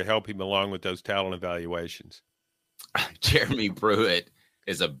babysitter to help him along with those talent evaluations. Jeremy Pruitt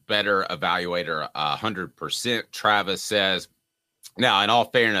is a better evaluator, 100%. Travis says. Now, in all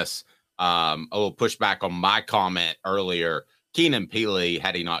fairness, a little pushback on my comment earlier. Keenan Peely,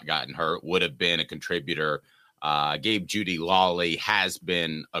 had he not gotten hurt, would have been a contributor. Gabe Judy Lawley has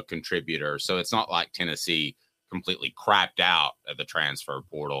been a contributor. So it's not like Tennessee completely crapped out at the transfer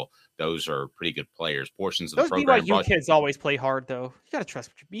portal. Those are pretty good players. Portions of those the program. BYU kids always play hard, though.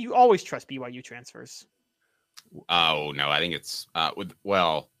 You always trust BYU transfers. Oh, no, I think it's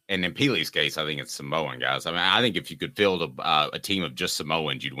and in Peely's case, I think it's Samoan guys. I mean, I think if you could field a team of just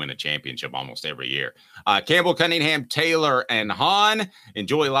Samoans, you'd win a championship almost every year. Campbell, Cunningham, Taylor, and Hahn.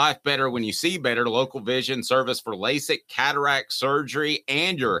 Enjoy life better when you see better. Local vision service for LASIK, cataract surgery,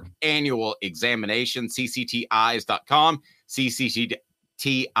 and your annual examination. ccteyes.com.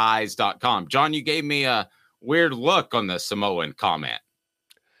 ccteyes.com. John, you gave me a weird look on the Samoan comment.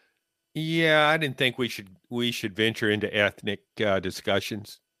 Yeah, I didn't think we should venture into ethnic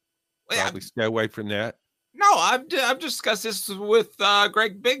discussions. Probably stay away from that. No, I've discussed this with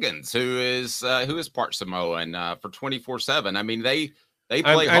Greg Biggins, who is part Samoan for 24/7. I mean, they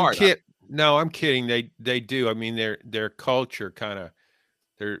play hard. No, I'm kidding. They do. I mean, their culture kind of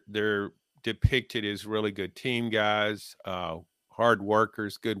their depicted as really good team guys, hard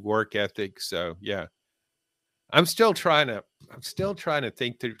workers, good work ethic. So yeah, I'm still trying to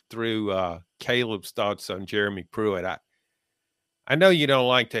think through Caleb's thoughts on Jeremy Pruitt. I know you don't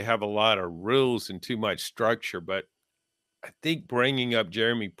like to have a lot of rules and too much structure, but I think bringing up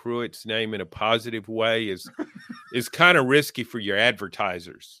Jeremy Pruitt's name in a positive way is kind of risky for your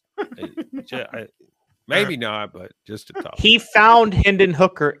advertisers. Maybe not, but just a thought. He found Hendon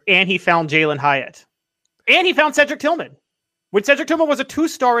Hooker, and he found Jalen Hyatt, and he found Cedric Tillman when Cedric Tillman was a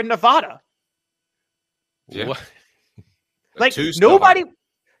 2-star in Nevada. Yeah. What? Like nobody,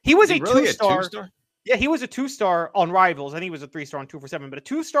 he was a 2-star. Yeah, he was a 2-star on Rivals. I think he was a 3-star on 2 for 7, but a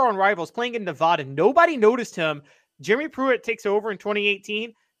 2-star on Rivals playing in Nevada. Nobody noticed him. Jeremy Pruitt takes over in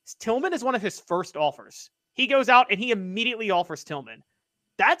 2018. Tillman is one of his first offers. He goes out and he immediately offers Tillman.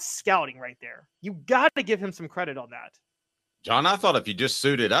 That's scouting right there. You got to give him some credit on that. John, I thought if you just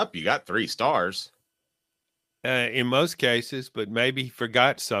suited up, you got 3 stars. In most cases, but maybe he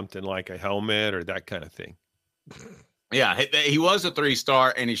forgot something like a helmet or that kind of thing. Yeah, he was a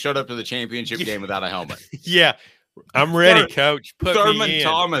 3-star, and he showed up to the championship game without a helmet. Yeah, I'm ready, Coach. Put Thurman me in.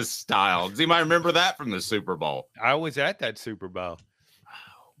 Thomas style. Does anybody remember that from the Super Bowl? I was at that Super Bowl.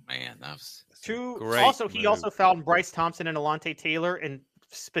 Oh, man. That was great Also, move. he also found Bryce Thompson and Alontae Taylor and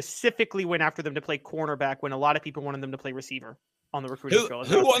specifically went after them to play cornerback when a lot of people wanted them to play receiver on the recruiting trail.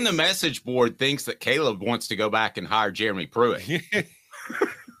 Who on the message board thinks that Caleb wants to go back and hire Jeremy Pruitt? He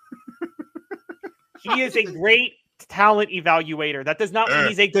is a great talent evaluator. That does not mean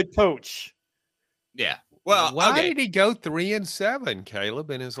he's a good coach. Yeah. Well, why okay. did he go 3-7,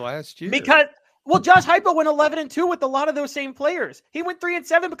 Caleb, in his last year? Because, Josh Heupel went 11-2 with a lot of those same players. He went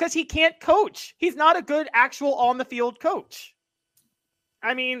 3-7 because he can't coach. He's not a good actual on the field coach.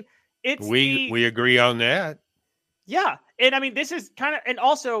 I mean, we agree on that. Yeah, and I mean, this is kind of, and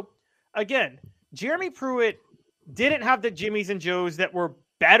also, again, Jeremy Pruitt didn't have the Jimmies and Joes that were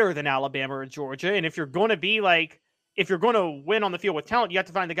better than Alabama or Georgia. And if you're going to win on the field with talent, you have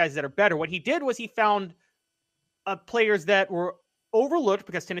to find the guys that are better. What he did was he found players that were overlooked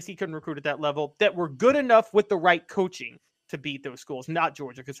because Tennessee couldn't recruit at that level, that were good enough with the right coaching to beat those schools, not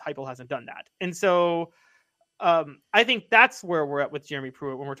Georgia, because Heupel hasn't done that. And so I think that's where we're at with Jeremy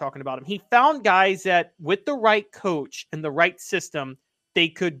Pruitt when we're talking about him. He found guys that with the right coach and the right system, they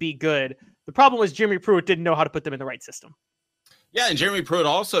could be good. The problem was Jeremy Pruitt didn't know how to put them in the right system. Yeah, and Jeremy Pruitt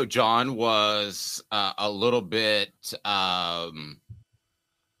also, John, was a little bit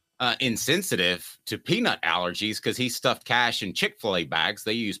insensitive to peanut allergies because he stuffed cash in Chick-fil-A bags.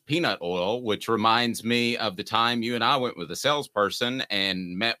 They use peanut oil, which reminds me of the time you and I went with a salesperson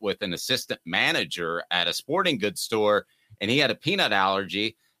and met with an assistant manager at a sporting goods store, and he had a peanut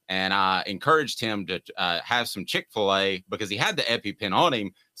allergy, and I encouraged him to have some Chick-fil-A because he had the EpiPen on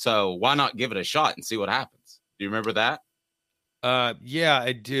him, so why not give it a shot and see what happens? Do you remember that? Yeah,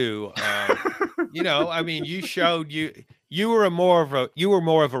 I do. I mean, you showed you were more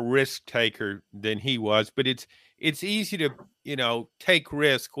of a risk taker than he was, but it's easy to, take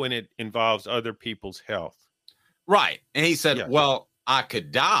risk when it involves other people's health. Right. And he said, Yes. well, I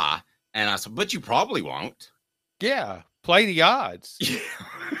could die. And I said, but you probably won't. Yeah. Play the odds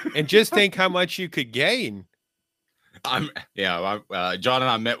and just think how much you could gain. John and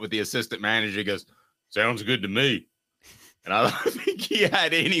I met with the assistant manager. He goes, sounds good to me. And I don't think he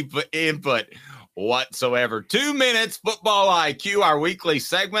had any input whatsoever. 2 minutes, Football IQ, our weekly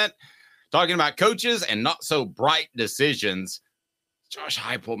segment, talking about coaches and not so bright decisions. Josh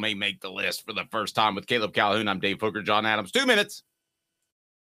Heupel may make the list for the first time with Caleb Calhoun. I'm Dave Hooker, John Adams. 2 minutes.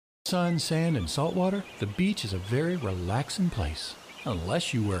 Sun, sand, and salt water, the beach is a very relaxing place.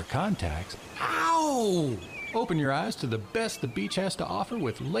 Unless you wear contacts. Ow! Open your eyes to the best the beach has to offer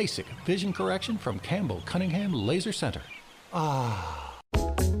with LASIK vision correction from Campbell Cunningham Laser Center.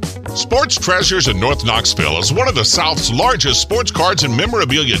 Sports Treasures in North Knoxville is one of the South's largest sports cards and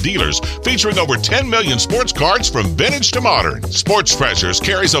memorabilia dealers, featuring over 10 million sports cards from vintage to modern. Sports Treasures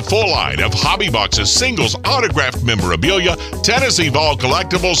carries a full line of hobby boxes, singles, autographed memorabilia, Tennessee Vol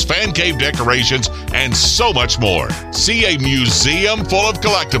collectibles, fan cave decorations, and so much more. See a museum full of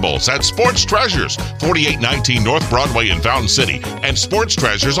collectibles at Sports Treasures, 4819 North Broadway in Fountain City, and Sports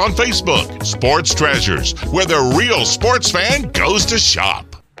Treasures on Facebook. Sports Treasures, where the real sports fan goes to shop.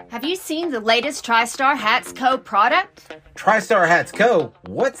 Have you seen the latest TriStar Hats Co. product? TriStar Hats Co.?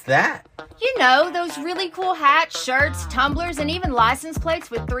 What's that? You know, those really cool hats, shirts, tumblers, and even license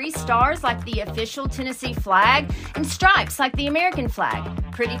plates with 3 stars like the official Tennessee flag and stripes like the American flag.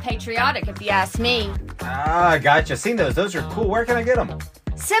 Pretty patriotic if you ask me. Ah, gotcha. Seen those. Those are cool. Where can I get them?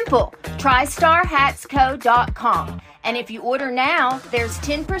 Simple. TriStarHatsCo.com. And if you order now, there's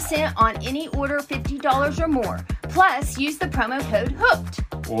 10% on any order $50 or more. Plus, use the promo code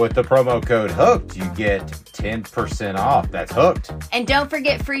HOOKED. With the promo code HOOKED, you get 10% off. That's hooked. And don't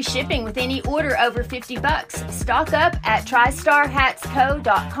forget free shipping with any order over $50. Stock up at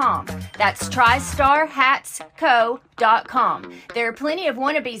TristarHatsCo.com. That's TristarHatsCo.com. There are plenty of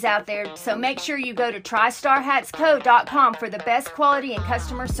wannabes out there, so make sure you go to TristarHatsCo.com for the best quality and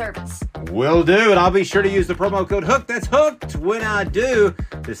customer service. Will do, and I'll be sure to use the promo code HOOKED. That's hooked when I do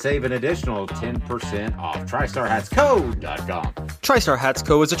to save an additional 10% off. TristarHatsCo.com. TriStar Hats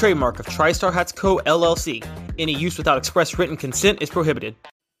Co. is a trademark of TriStar Hats Co. LLC. Any use without express written consent is prohibited.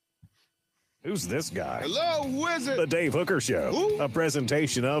 Who's this guy? Hello, wizard. The Dave Hooker Show. Who? A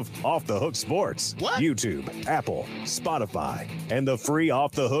presentation of Off the Hook Sports. What? YouTube, Apple, Spotify, and the free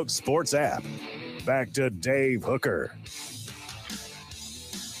Off the Hook Sports app. Back to Dave Hooker.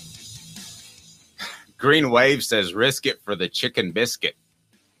 Green Wave says, risk it for the chicken biscuit.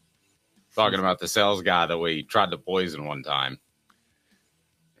 Talking about the sales guy that we tried to poison one time.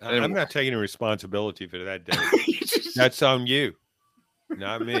 I'm not taking any responsibility for that, Dave. That's on you,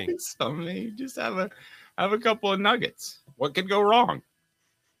 not me. It's on me. Just have a couple of nuggets. What could go wrong?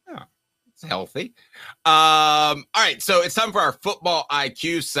 Yeah, it's healthy. All right, so it's time for our football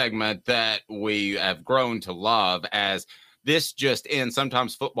IQ segment that we have grown to love. As this just in,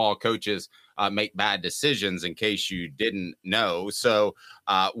 sometimes football coaches make bad decisions, in case you didn't know. So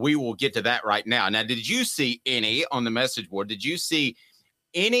we will get to that right now. Now, did you see any on the message board? Did you see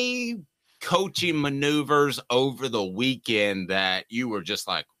any coaching maneuvers over the weekend that you were just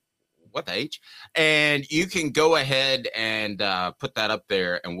like, what the H? And you can go ahead and put that up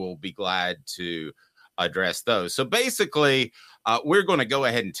there, and we'll be glad to address those. So basically, we're going to go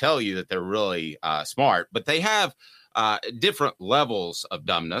ahead and tell you that they're really smart, but they have different levels of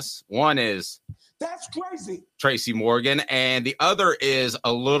dumbness. One is, that's crazy, Tracy Morgan, and the other is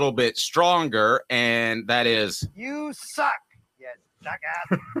a little bit stronger, and that is, You suck. Yes, suck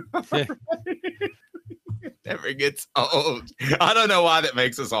out. never gets old. I don't know why that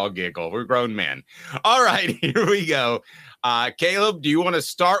makes us all giggle. We're grown men. All right, here we go. Caleb, do you want to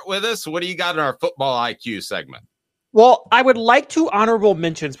start with us? What do you got in our football IQ segment? Well, I would like two honorable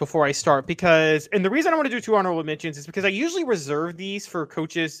mentions before I start and the reason I want to do two honorable mentions is because I usually reserve these for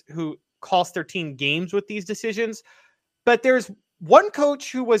coaches who cost their team games with these decisions. But there's one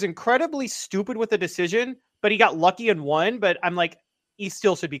coach who was incredibly stupid with a decision, but he got lucky and won. But I'm like, he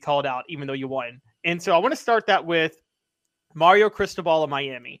still should be called out, even though you won. And so I want to start that with Mario Cristobal of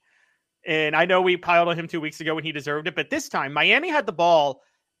Miami. And I know we piled on him 2 weeks ago when he deserved it, but this time Miami had the ball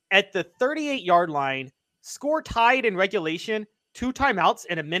at the 38-yard line, score tied in regulation, 2 timeouts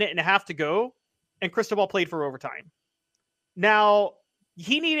and a minute and a half to go, and Cristobal played for overtime. Now,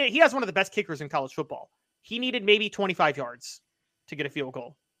 he has one of the best kickers in college football. He needed maybe 25 yards to get a field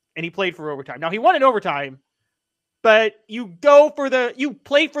goal, and he played for overtime. Now, he won in overtime, but you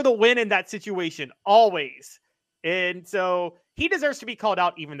play for the win in that situation, always. And so he deserves to be called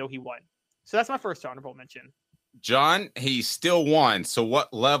out even though he won. So that's my first honorable mention. John, he still won. So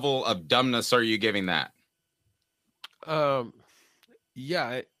what level of dumbness are you giving that?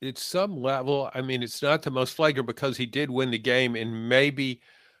 Yeah, it's some level. I mean, it's not the most flagrant because he did win the game, and maybe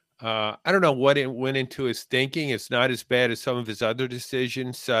I don't know what it went into his thinking. It's not as bad as some of his other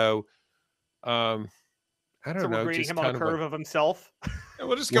decisions. So I don't know. We're grading just him on a curve of himself. Yeah,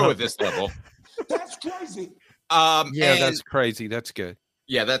 we'll just go with this level. That's crazy. That's crazy. That's good.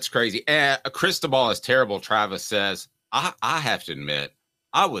 Yeah, that's crazy. Cristobal is terrible, Travis says. I have to admit,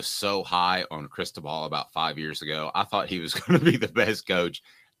 I was so high on Cristobal about 5 years ago. I thought he was going to be the best coach,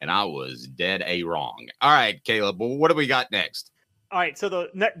 and I was dead wrong. All right, Caleb, well, what do we got next? All right, so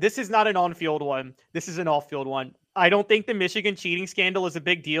this is not an on-field one. This is an off-field one. I don't think the Michigan cheating scandal is a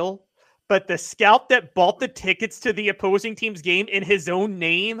big deal, but the scout that bought the tickets to the opposing team's game in his own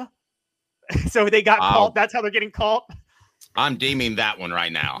name, so they got called. That's how they're getting caught. I'm deeming that one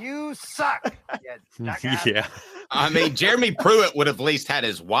right now. You suck. Yes, Yeah. I mean, Jeremy Pruitt would have at least had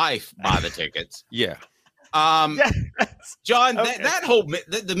his wife buy the tickets. Yeah. John, okay. that whole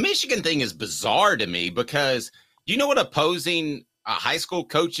the Michigan thing is bizarre to me because you know what opposing high school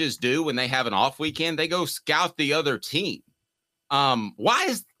coaches do when they have an off weekend? They go scout the other team.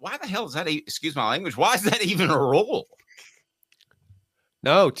 Why the hell is that? Excuse my language. Why is that even a rule?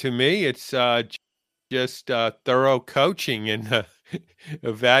 No, to me, it's just thorough coaching and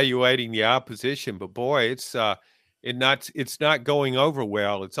evaluating the opposition. But boy, it's not going over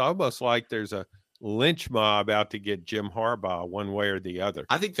well. It's almost like there's a lynch mob out to get Jim Harbaugh one way or the other.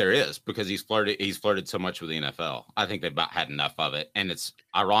 I think there is, because he's flirted so much with the NFL. I think they've about had enough of it. And it's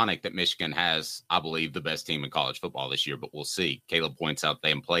ironic that Michigan has, I believe, the best team in college football this year, but we'll see. Caleb points out they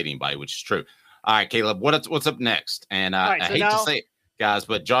haven't played anybody, which is true. All right, Caleb, what's up next? And I hate to say it, guys,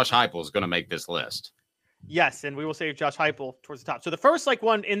 but Josh Heupel is going to make this list. Yes, and we will save Josh Heupel towards the top. So the first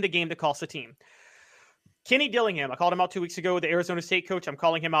one in the game that costs the team. Kenny Dillingham. I called him out 2 weeks ago, the Arizona State coach. I'm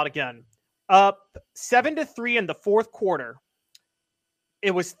calling him out again. Up 7-3 in the fourth quarter.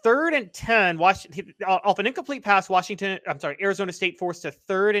 It was 3rd and 10. Off an incomplete pass, Arizona State forced a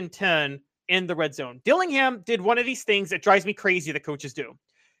 3rd and 10 in the red zone. Dillingham did one of these things that drives me crazy that coaches do.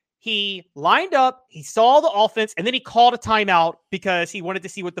 He lined up, he saw the offense, and then he called a timeout because he wanted to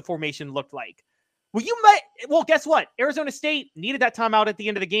see what the formation looked like. Well, guess what? Arizona State needed that timeout at the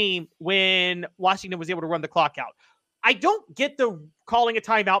end of the game when Washington was able to run the clock out. I don't get the calling a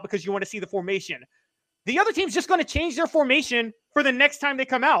timeout because you want to see the formation. The other team's just going to change their formation for the next time they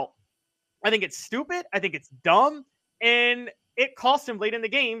come out. I think it's stupid. I think it's dumb. And it cost him late in the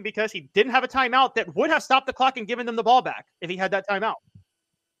game because he didn't have a timeout that would have stopped the clock and given them the ball back if he had that timeout.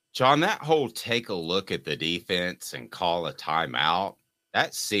 John, that whole take a look at the defense and call a timeout,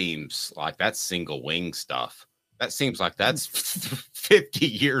 that seems like that's single wing stuff. That seems like that's 50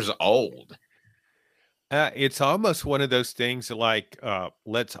 years old. It's almost one of those things like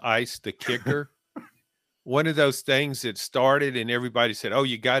let's ice the kicker. One of those things that started and everybody said, oh,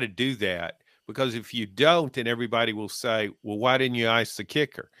 you got to do that. Because if you don't, then everybody will say, well, why didn't you ice the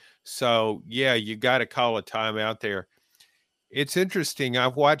kicker? So, yeah, you got to call a timeout there. It's interesting. I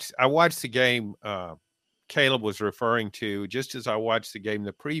watched the game Caleb was referring to, just as I watched the game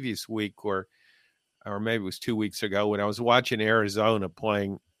the previous week, or maybe it was 2 weeks ago, when I was watching Arizona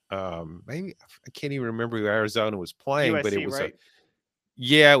playing. Maybe I can't even remember who Arizona was playing, USC, but it was right?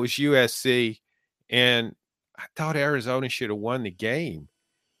 it was USC, and I thought Arizona should have won the game.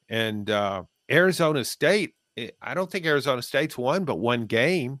 And Arizona State, I don't think Arizona State's won but one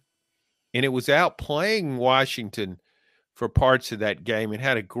game, and it was out playing Washington for parts of that game and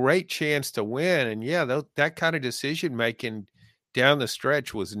had a great chance to win. And yeah, that kind of decision making down the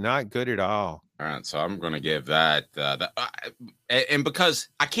stretch was not good at all. All right, so I'm going to give that, and because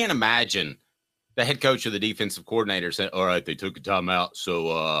I can't imagine the head coach or the defensive coordinator said, all right, they took a timeout,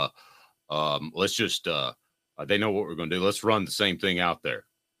 so let's just, they know what we're going to do. Let's run the same thing out there.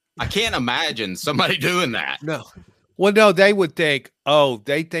 I can't imagine somebody doing that. No. Well, no, they would think,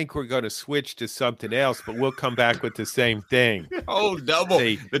 they think we're going to switch to something else, but we'll come back with the same thing. Oh,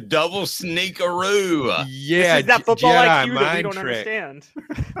 the double sneakeroo. Yeah. This is that football Jedi IQ that we don't trick. understand.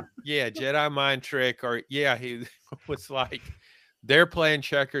 Yeah, Jedi mind trick. Or, yeah, he was like, they're playing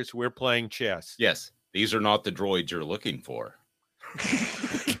checkers, we're playing chess. Yes, these are not the droids you're looking for.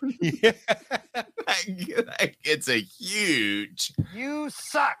 Yeah. It's a huge. You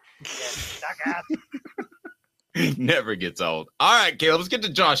suck. You suck ass. Never gets old. All right, Caleb, let's get to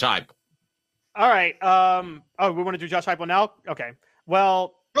Josh Heupel. All right. We want to do Josh Heupel now? Okay.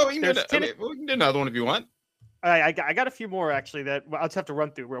 Well, we can do another one if you want. I got a few more actually that I'll just have to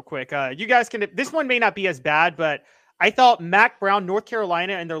run through real quick. You guys can. This one may not be as bad, but I thought Mac Brown, North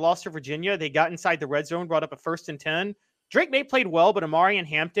Carolina, and their loss to Virginia, they got inside the red zone, brought up a 1st and 10. Drake May played well, but Amari and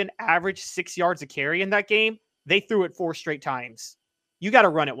Hampton averaged 6 yards a carry in that game. They threw it 4 straight times. You got to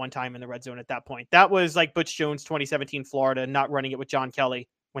run it one time in the red zone at that point. That was like Butch Jones, 2017 Florida, not running it with John Kelly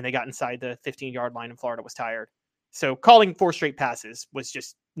when they got inside the 15-yard line and Florida was tired. So calling 4 straight passes was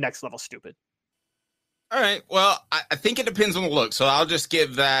just next level stupid. All right. Well, I think it depends on the look. So I'll just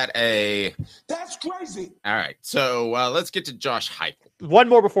give that a. That's crazy. All right. So let's get to Josh Heupel. One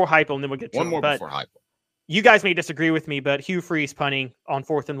more before Heupel, and then we'll get to one him. more before Heupel. You guys may disagree with me, but Hugh Freeze punting on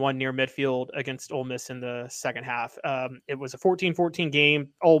 4th and 1 near midfield against Ole Miss in the second half. It was a 14-14 game.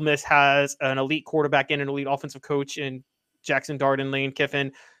 Ole Miss has an elite quarterback and an elite offensive coach in Jackson Dart and Lane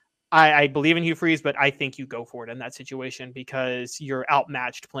Kiffin. I believe in Hugh Freeze, but I think you go for it in that situation because you're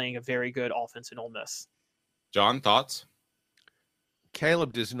outmatched playing a very good offense in Ole Miss. John, thoughts?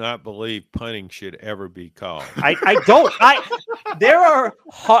 Caleb does not believe punting should ever be called. I don't.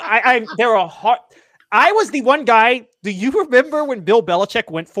 I was the one guy. Do you remember when Bill Belichick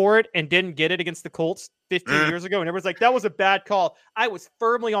went for it and didn't get it against the Colts 15 years ago? And everyone's like, that was a bad call. I was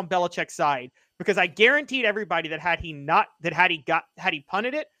firmly on Belichick's side because I guaranteed everybody that had he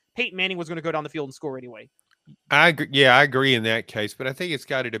punted it, Peyton Manning was going to go down the field and score anyway. I agree in that case, but I think it's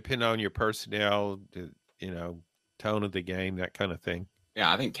got to depend on your personnel, tone of the game, that kind of thing.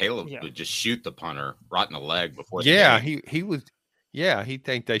 Yeah, I think Caleb would just shoot the punter right in the leg before. Yeah, he was. Yeah, he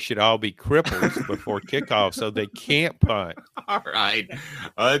think they should all be cripples before kickoff so they can't punt. All right.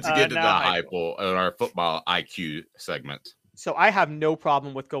 Let's get to the now Heupel on our football IQ segment. So I have no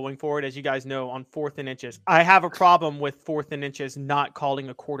problem with going forward, as you guys know, on 4th and inches. I have a problem with 4th and inches not calling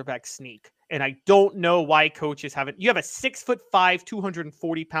a quarterback sneak. And I don't know why coaches haven't. You have a 6'5",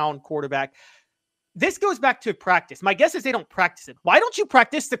 240-pound quarterback. This goes back to practice. My guess is they don't practice it. Why don't you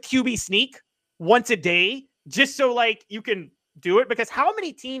practice the QB sneak once a day just so like you can do it? Because how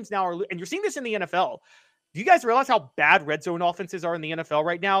many teams now are, and you're seeing this in the NFL. Do you guys realize how bad red zone offenses are in the NFL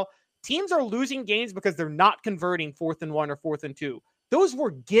right now? Teams are losing games because they're not converting 4th and 1 or 4th and 2. Those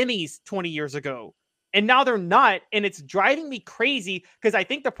were gimmies 20 years ago. And now they're not. And it's driving me crazy because I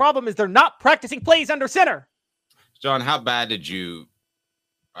think the problem is they're not practicing plays under center. John, how bad did you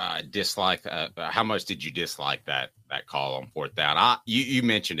dislike how much did you dislike that call on 4th down? You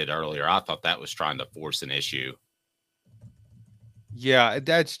mentioned it earlier. I thought that was trying to force an issue. Yeah,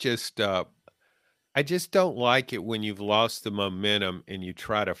 that's just I just don't like it when you've lost the momentum and you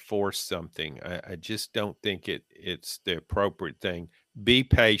try to force something. I just don't think it's the appropriate thing. Be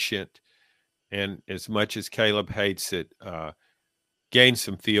patient, and as much as Caleb hates it, gain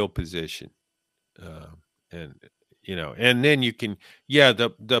some field position, and then you can. Yeah,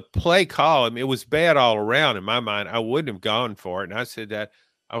 the play call. I mean, it was bad all around in my mind. I wouldn't have gone for it, and I said that.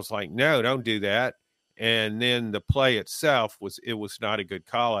 I was like, no, don't do that. And then the play itself was not a good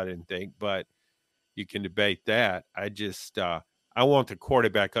call, I didn't think, but you can debate that. I just I want the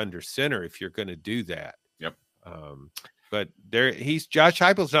quarterback under center if you're going to do that. Yep. But Josh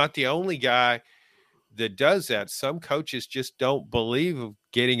Heupel's not the only guy that does that. Some coaches just don't believe of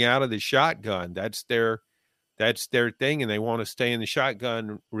getting out of the shotgun. That's their thing, and they want to stay in the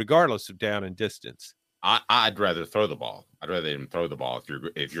shotgun regardless of down and distance. I'd rather throw the ball. I'd rather even throw the ball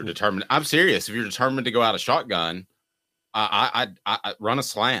if you're determined. I'm serious. If you're determined to go out of shotgun, I'd run a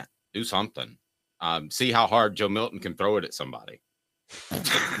slant, do something. See how hard Joe Milton can throw it at somebody.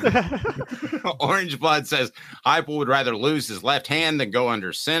 Orange Blood says Heupel would rather lose his left hand than go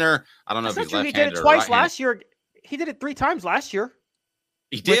under center. I don't know if he's left-handed. He did it twice last year. He did it 3 times last year.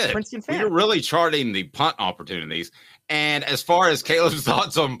 He did. You're really charting the punt opportunities. And as far as Caleb's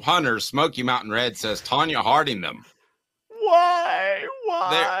thoughts on punters, Smoky Mountain Red says Tanya Harding them. Why?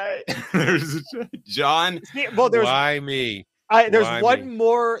 There's John. Well, why me?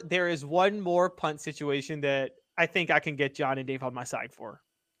 There is one more punt situation that I think I can get John and Dave on my side for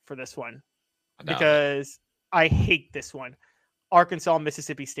this one, because I hate this one. Arkansas,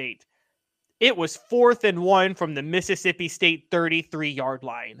 Mississippi State. It was 4th and 1 from the Mississippi State 33-yard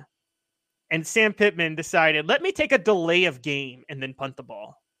line. And Sam Pittman decided, let me take a delay of game and then punt the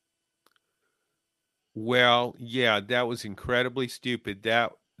ball. Well, yeah, that was incredibly stupid.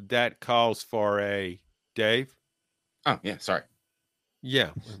 That calls for a Dave. Oh, yeah, sorry.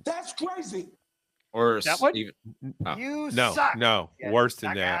 Yeah. That's crazy. Or that one? Even, You suck. No, Yeah, worse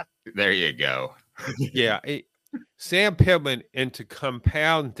than that. There you go. Yeah. Sam Pittman, and to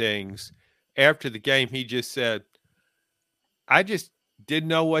compound things, after the game, he just said, I just didn't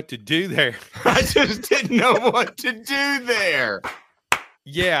know what to do there. I just didn't know what to do there.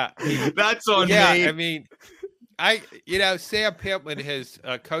 Yeah. That's on me. I mean, Sam Pittman has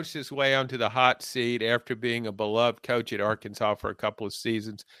coached his way onto the hot seat after being a beloved coach at Arkansas for a couple of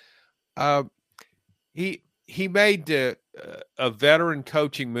seasons. He made a veteran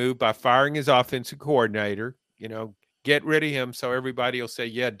coaching move by firing his offensive coordinator. Get rid of him so everybody will say,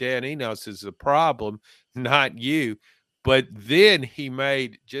 yeah, Dan Enos is the problem, not you. But then he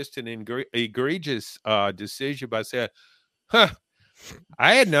made just an egregious decision by saying,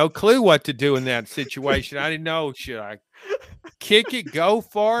 I had no clue what to do in that situation. I didn't know, should I kick it, go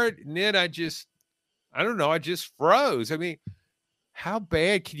for it? And then I just froze. I mean, how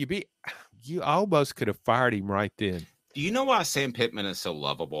bad can you be? You almost could have fired him right then. Do you know why Sam Pittman is so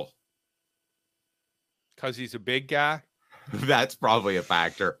lovable? Because he's a big guy? That's probably a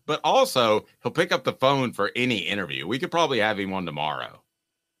factor. But also, he'll pick up the phone for any interview. We could probably have him on tomorrow.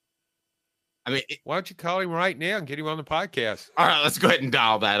 I mean, why don't you call him right now and get him on the podcast? All right, let's go ahead and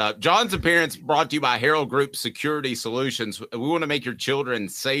dial that up. John's appearance brought to you by Herald Group Security Solutions. We want to make your children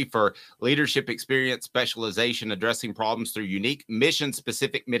safer. Leadership experience, specialization, addressing problems through unique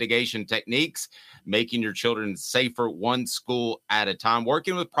mission-specific mitigation techniques, making your children safer one school at a time.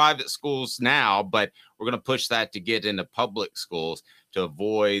 Working with private schools now, but we're going to push that to get into public schools to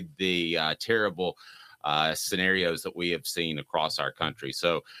avoid the terrible scenarios that we have seen across our country.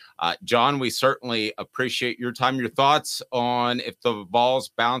 So, John, we certainly appreciate your time. Your thoughts on if the Vols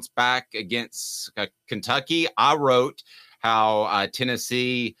bounce back against Kentucky. I wrote, how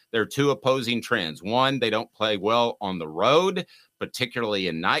Tennessee, there are two opposing trends. One, they don't play well on the road, particularly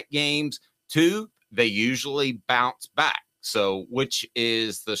in night games. Two, they usually bounce back. So which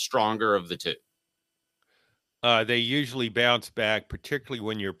is the stronger of the two? They usually bounce back, particularly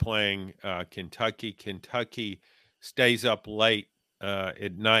when you're playing Kentucky. Kentucky stays up late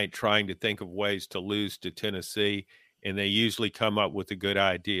at night trying to think of ways to lose to Tennessee, and they usually come up with a good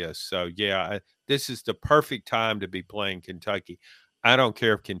idea. So, yeah, this is the perfect time to be playing Kentucky. I don't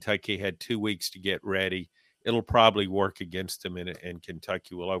care if Kentucky had 2 weeks to get ready. It'll probably work against them, and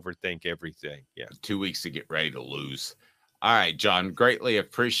Kentucky will overthink everything. Yeah. 2 weeks to get ready to lose. All right, John, greatly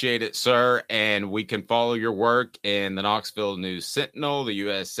appreciate it, sir. And we can follow your work in the Knoxville News Sentinel, the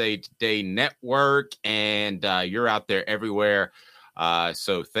USA Today Network, and you're out there everywhere.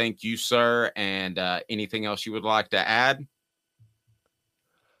 So thank you, sir. And anything else you would like to add?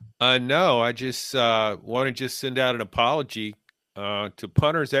 No, I just want to send out an apology to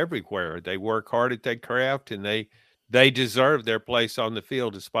punters everywhere. They work hard at that craft, and they deserve their place on the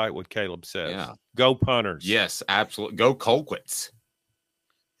field, despite what Caleb says. Yeah. Go punters. Yes, absolutely. Go Colquitts.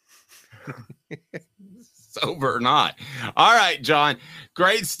 Sober or not. All right, John.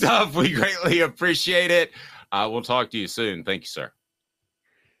 Great stuff. We greatly appreciate it. We'll talk to you soon. Thank you, sir.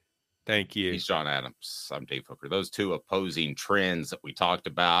 Thank you. He's John Adams. I'm Dave Hooker. Those two opposing trends that we talked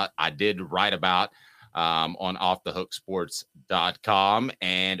about, I did write about on offthehooksports.com,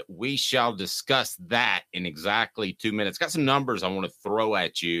 and we shall discuss that in exactly 2 minutes. Got some numbers I want to throw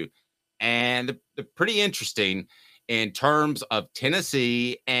at you, and they're pretty interesting in terms of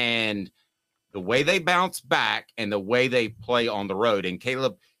Tennessee and the way they bounce back and the way they play on the road. And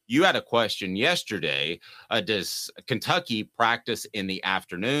Caleb, you had a question yesterday. Does Kentucky practice in the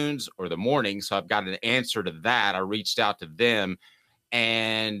afternoons or the mornings? So I've got an answer to that. I reached out to them,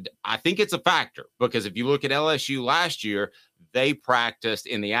 and I think it's a factor because if you look at LSU last year, they practiced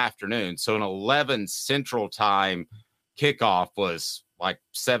in the afternoon. So an 11 Central Time kickoff was like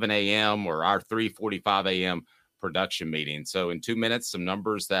 7 a.m. or our 3:45 a.m. production meeting. So in 2 minutes, some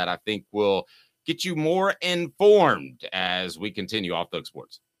numbers that I think will get you more informed as we continue Off the Hook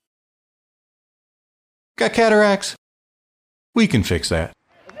Sports. Got cataracts? We can fix that.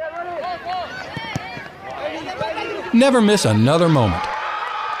 Never miss another moment.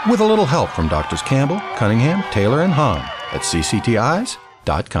 With a little help from Doctors Campbell, Cunningham, Taylor, and Hahn at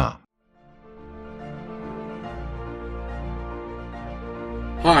cctis.com.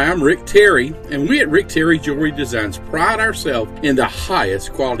 Hi, I'm Rick Terry, and we at Rick Terry Jewelry Designs pride ourselves in the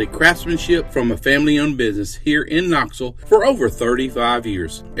highest quality craftsmanship from a family-owned business here in Knoxville for over 35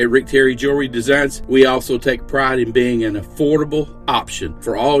 years. At Rick Terry Jewelry Designs, we also take pride in being an affordable option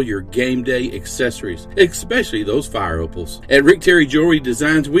for all your game day accessories, especially those fire opals. At Rick Terry Jewelry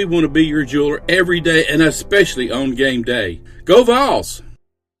Designs, we want to be your jeweler every day and especially on game day. Go Vols!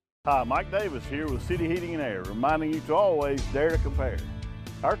 Hi, Mike Davis here with City Heating and Air, reminding you to always dare to compare.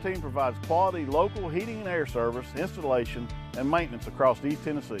 Our team provides quality local heating and air service, installation, and maintenance across East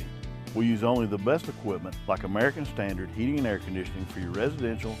Tennessee. We use only the best equipment like American Standard heating and air conditioning for your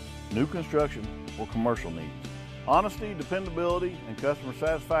residential, new construction, or commercial needs. Honesty, dependability, and customer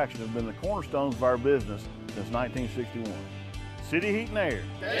satisfaction have been the cornerstones of our business since 1961. City Heat and Air.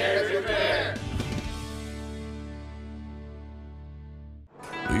 Dare to compare.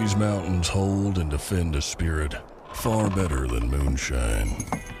 These mountains hold and defend a spirit far better than moonshine.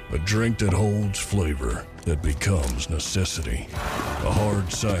 A drink that holds flavor, that becomes necessity. A hard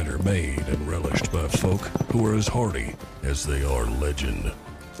cider made and relished by folk who are as hearty as they are legend.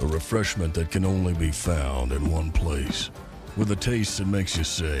 A refreshment that can only be found in one place. With a taste that makes you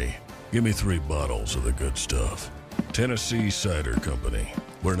say, give me 3 bottles of the good stuff. Tennessee Cider Company,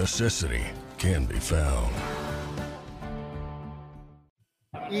 where necessity can be found.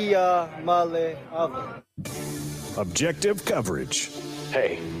 Objective coverage.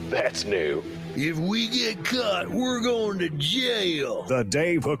 Hey, that's new. If we get caught, we're going to jail. The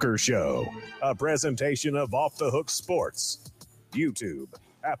Dave Hooker Show, a presentation of Off the Hook Sports. YouTube,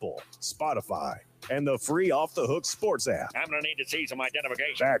 Apple, Spotify, and the free Off the Hook Sports app. I'm going to need to see some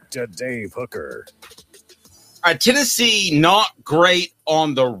identification. Back to Dave Hooker. All right, Tennessee, not great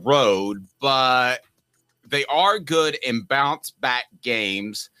on the road, but they are good in bounce back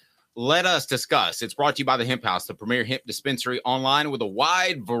games. Let us discuss. It's brought to you by the Hemp House, the premier hemp dispensary online with a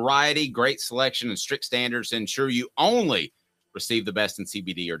wide variety, great selection, and strict standards to ensure you only receive the best in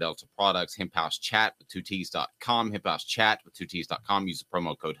CBD or Delta products. Hemp House Chat with 2Ts.com. Hemp House Chat with 2Ts.com. Use the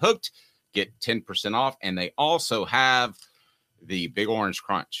promo code HOOKED. Get 10% off. And they also have the Big Orange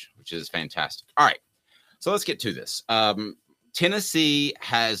Crunch, which is fantastic. All right. So let's get to this. Tennessee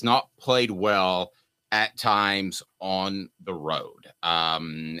has not played well at times on the road.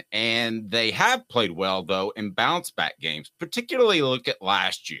 And they have played well, though, in bounce back games, particularly look at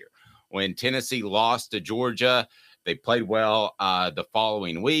last year when Tennessee lost to Georgia. They played well the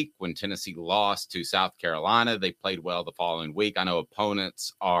following week. When Tennessee lost to South Carolina, they played well the following week. I know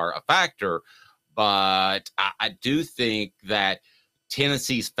opponents are a factor, but I do think that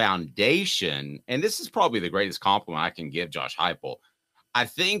Tennessee's foundation, and this is probably the greatest compliment I can give Josh Heupel, I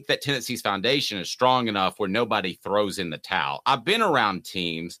think that Tennessee's foundation is strong enough where nobody throws in the towel. I've been around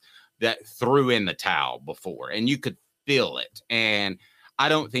teams that threw in the towel before, and you could feel it. And I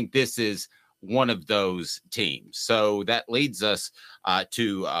don't think this is one of those teams. So that leads us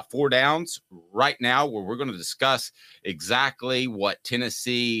to 4 downs right now, where we're going to discuss exactly what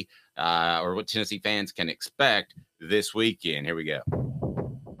Tennessee or what Tennessee fans can expect this weekend. Here we go.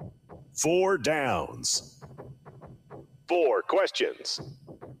 4 downs. 4 questions.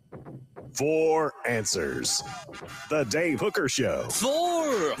 4 answers. The Dave Hooker Show.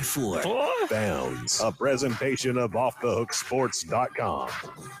 4 downs. A presentation of OffTheHookSports.com.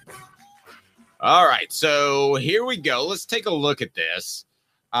 All right, so here we go. Let's take a look at this.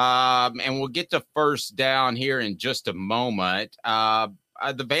 And we'll get to first down here in just a moment.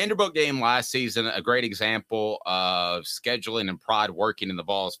 The Vanderbilt game last season, a great example of scheduling and pride working in the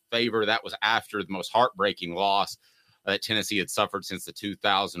Vols' favor. That was after the most heartbreaking loss that Tennessee had suffered since the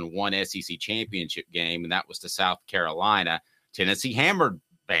 2001 SEC championship game, and that was to South Carolina. Tennessee hammered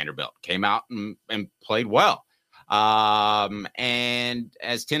Vanderbilt, came out and played well. And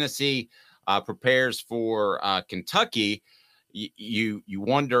as Tennessee prepares for Kentucky, you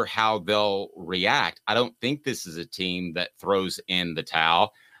wonder how they'll react. I don't think this is a team that throws in the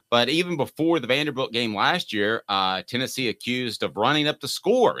towel. But even before the Vanderbilt game last year, Tennessee accused of running up the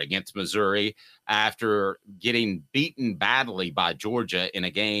score against Missouri after getting beaten badly by Georgia in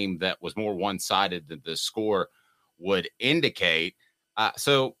a game that was more one-sided than the score would indicate.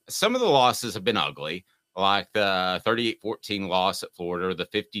 So some of the losses have been ugly, like the 38-14 loss at Florida, the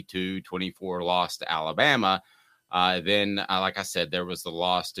 52-24 loss to Alabama. Then, like I said, there was the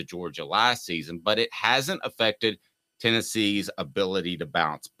loss to Georgia last season, but it hasn't affected Tennessee's ability to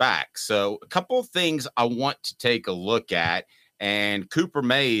bounce back. So a couple of things I want to take a look at, and Cooper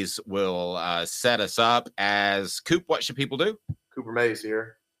Mays will set us up as Coop. What should people do? Cooper Mays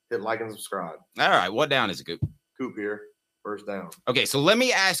here. Hit like and subscribe. All right. What down is it, Coop? Coop here. First down. Okay. So let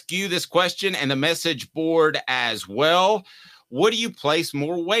me ask you this question and the message board as well. What do you place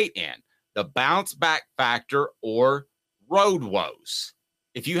more weight in? The bounce back factor or road woes?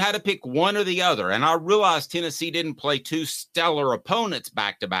 If you had to pick one or the other, and I realize Tennessee didn't play 2 stellar opponents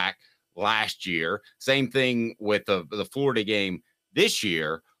back-to-back last year, same thing with the Florida game this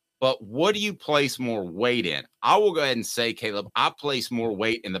year, but what do you place more weight in? I will go ahead and say, Caleb, I place more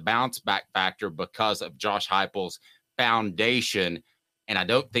weight in the bounce back factor because of Josh Heupel's foundation, and I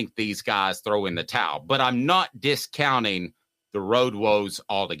don't think these guys throw in the towel, but I'm not discounting the road woes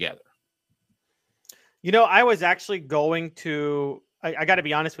altogether. You know, I was actually going to, I got to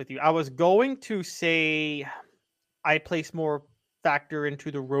be honest with you. I was going to say I place more factor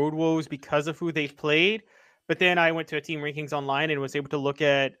into the road woes because of who they've played. But then I went to a team rankings online and was able to look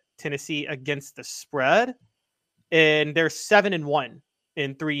at Tennessee against the spread. And they're 7-1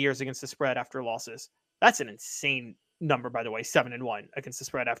 in 3 years against the spread after losses. That's an insane number, by the way, 7-1 against the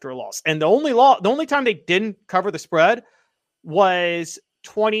spread after a loss. And the only time they didn't cover the spread was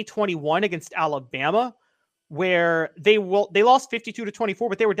 2021 against Alabama, where they lost 52-24,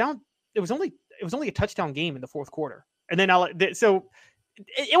 but they were down. It was only a touchdown game in the fourth quarter, and then so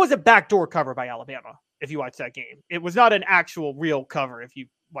it was a backdoor cover by Alabama. If you watch that game, it was not an actual real cover. If you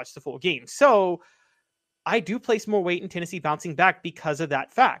watch the full game, so I do place more weight in Tennessee bouncing back because of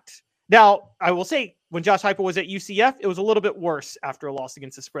that fact. Now, I will say when Josh Heupel was at UCF, it was a little bit worse after a loss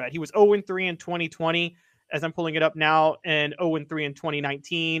against the spread. He was 0-3 in 2020. As I'm pulling it up now, and 0-3 in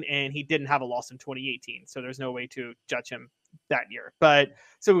 2019, and he didn't have a loss in 2018, so there's no way to judge him that year. But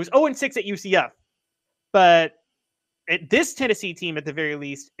so it was 0-6 at UCF, but this Tennessee team, at the very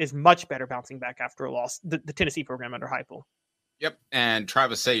least, is much better bouncing back after a loss. The Tennessee program under Heupel. Yep, and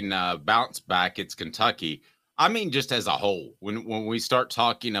Travis saying bounce back. It's Kentucky. I mean, just as a whole, when we start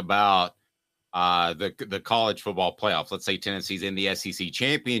talking about the college football playoffs. Let's say Tennessee's in the SEC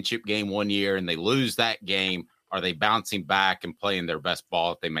championship game one year and they lose that game. Are they bouncing back and playing their best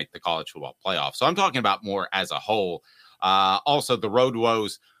ball if they make the college football playoff? So I'm talking about more as a whole. Also, the road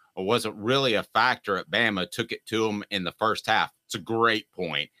woes wasn't really a factor at Bama. Took it to them in the first half. It's a great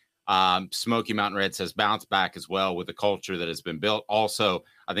point. Smoky Mountain Red says bounce back as well with the culture that has been built. Also,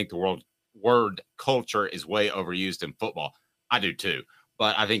 I think the word culture is way overused in football. I do too.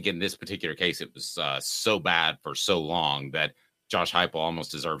 But I think in this particular case, it was so bad for so long that Josh Heupel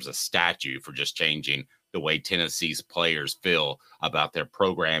almost deserves a statue for just changing the way Tennessee's players feel about their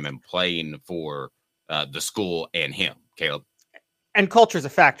program and playing for the school and him, Caleb. And culture is a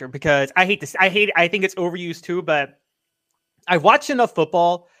factor because I think it's overused too, but I've watched enough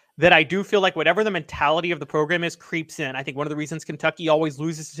football that I do feel like whatever the mentality of the program is creeps in. I think one of the reasons Kentucky always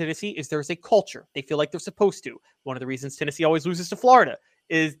loses to Tennessee is there's a culture. They feel like they're supposed to. One of the reasons Tennessee always loses to Florida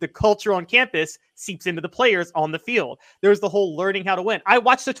is the culture on campus seeps into the players on the field. There's the whole learning how to win. I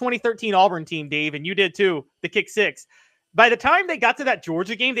watched the 2013 Auburn team, Dave, and you did too, the kick six. By the time they got to that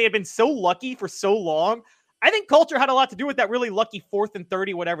Georgia game, they had been so lucky for so long. I think culture had a lot to do with that really lucky 4th and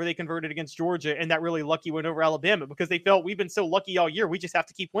 30, whatever they converted against Georgia, and that really lucky win over Alabama, because they felt we've been so lucky all year. We just have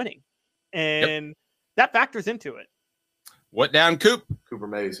to keep winning. And that factors into it. What down, Coop? Cooper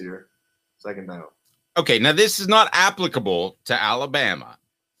Mays here. 2nd down. Okay, now this is not applicable to Alabama,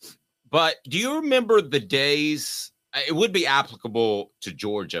 but do you remember the days? It would be applicable to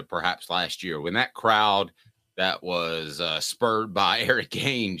Georgia perhaps last year when that crowd that was spurred by Eric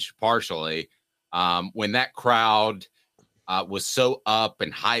Ainge partially, when that crowd was so up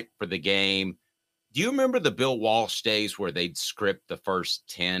and hyped for the game. Do you remember the Bill Walsh days where they'd script the first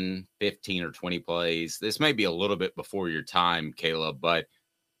 10, 15, or 20 plays? This may be a little bit before your time, Caleb, but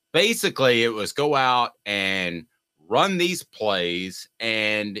basically it was go out and run these plays,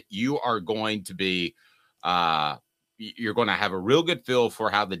 and you are going to be you're going to have a real good feel for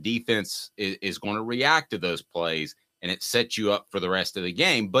how the defense is going to react to those plays, and it sets you up for the rest of the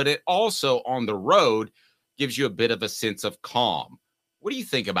game. But it also, on the road, gives you a bit of a sense of calm. What do you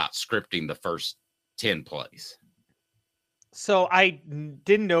think about scripting the first 10 plays? So I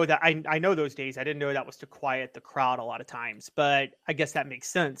didn't know that. I know those days. I didn't know that was to quiet the crowd a lot of times, but I guess that makes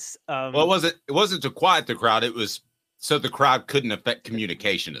sense. Well, it wasn't to quiet the crowd. It was so the crowd couldn't affect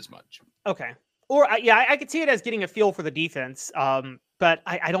communication as much. Okay. Or I could see it as getting a feel for the defense. But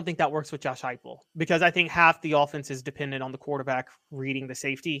I don't think that works with Josh Heupel, because I think half the offense is dependent on the quarterback reading the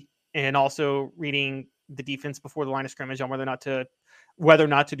safety and also reading the defense before the line of scrimmage on whether or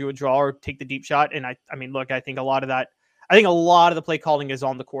not to do a draw or take the deep shot. And I mean, look, I think a lot of the play calling is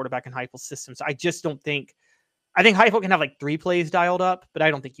on the quarterback and Heupel's system. So I just don't think, I think Heupel can have like 3 plays dialed up, but I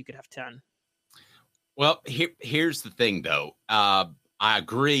don't think you could have 10. Well, here's the thing though. I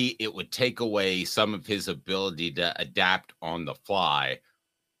agree it would take away some of his ability to adapt on the fly,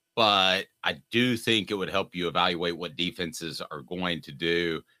 but I do think it would help you evaluate what defenses are going to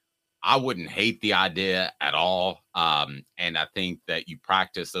do. I wouldn't hate the idea at all. And I think that you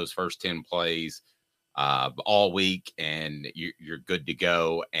practice those first 10 plays all week and you're good to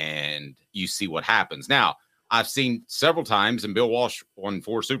go and you see what happens. Now, I've seen several times, and Bill Walsh won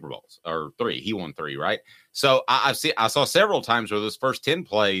 4 Super Bowls, or 3. He won 3, right? So I saw several times where those first 10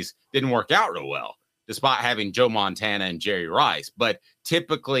 plays didn't work out real well, despite having Joe Montana and Jerry Rice. But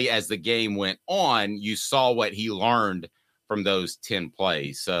typically, as the game went on, you saw what he learned from those 10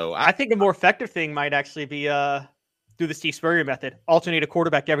 plays. So I think a more effective thing might actually be do the Steve Spurrier method. Alternate a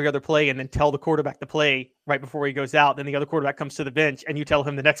quarterback every other play, and then tell the quarterback to play right before he goes out. Then the other quarterback comes to the bench, and you tell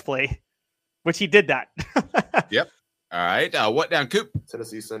him the next play. Which he did that. Yep. All right. What down, Coop?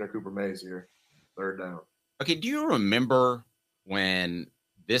 Tennessee center Cooper Mays here. 3rd down. Okay. Do you remember when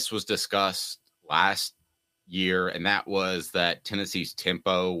this was discussed last year, and that was that Tennessee's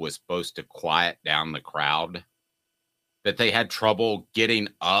tempo was supposed to quiet down the crowd, that they had trouble getting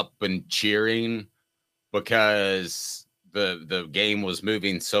up and cheering because the game was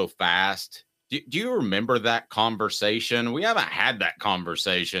moving so fast? Do you remember that conversation? We haven't had that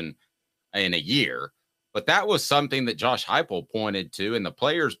conversation in a year, but that was something that Josh Heupel pointed to and the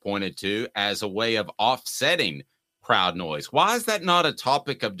players pointed to as a way of offsetting crowd noise. Why is that not a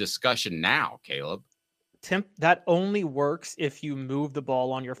topic of discussion now, Caleb? That only works if you move the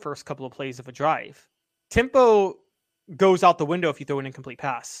ball on your first couple of plays of a drive. Tempo goes out the window if you throw an incomplete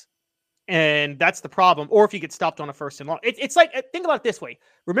pass. And that's the problem. Or if you get stopped on a 1st and long. It's like, think about it this way.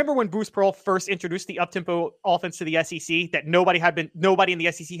 Remember when Bruce Pearl first introduced the up-tempo offense to the SEC that nobody in the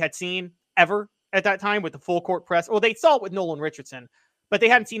SEC had seen ever at that time with the full court press? Well, they saw it with Nolan Richardson, but they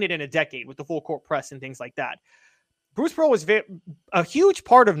hadn't seen it in a decade with the full court press and things like that. Bruce Pearl was a huge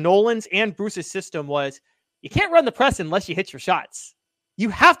part of Nolan's and Bruce's system was you can't run the press unless you hit your shots. You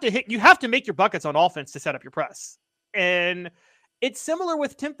have to make your buckets on offense to set up your press. And it's similar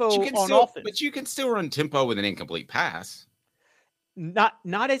with tempo on offense. But you can still run tempo with an incomplete pass. Not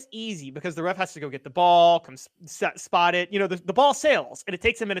as easy because the ref has to go get the ball, spot it. The ball sails, and it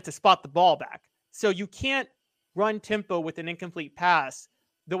takes a minute to spot the ball back. So you can't run tempo with an incomplete pass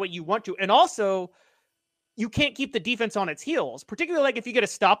the way you want to. And also, you can't keep the defense on its heels, particularly like if you get a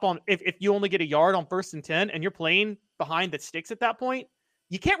stop on, if you only get a yard on 1st and 10 and you're playing behind the sticks at that point,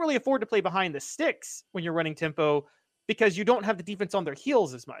 you can't really afford to play behind the sticks when you're running tempo because you don't have the defense on their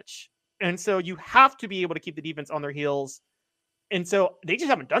heels as much. And so you have to be able to keep the defense on their heels. And so they just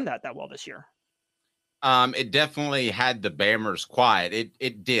haven't done that well this year. It definitely had the Bammers quiet.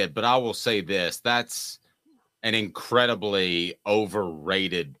 It did, but I will say this, that's an incredibly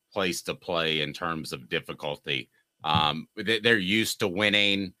overrated place to play in terms of difficulty. They're used to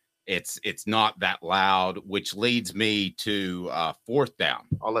winning. It's not that loud, which leads me to 4th down.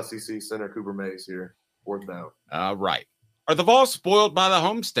 All SEC center Cooper Mays here. 4th down. Right. Are the Vols spoiled by the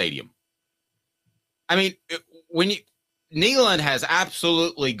home stadium? I mean, Neyland has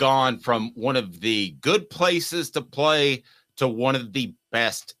absolutely gone from one of the good places to play to one of the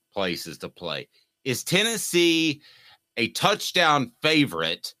best places to play. Is Tennessee a touchdown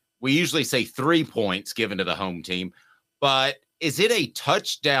favorite? We usually say 3 points given to the home team, but is it a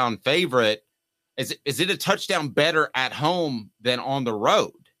touchdown favorite? Is it a touchdown better at home than on the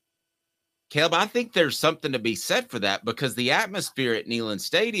road? Caleb, I think there's something to be said for that because the atmosphere at Neyland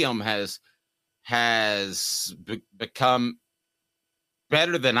Stadium has become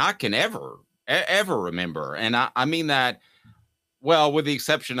better than I can ever remember. And I mean that, well, with the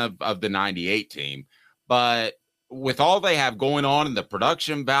exception of the 98 team, but with all they have going on and the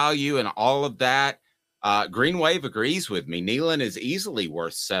production value and all of that, Green Wave agrees with me. Neyland is easily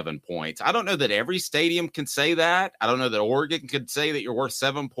worth 7 points. I don't know that every stadium can say that. I don't know that Oregon could say that you're worth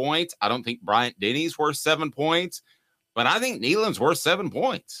 7 points. I don't think Bryant-Denny's worth 7 points, but I think Neyland's worth 7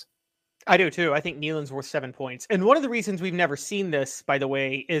 points. I do too. I think Neyland's worth 7 points. And one of the reasons we've never seen this, by the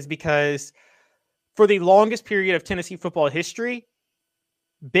way, is because for the longest period of Tennessee football history,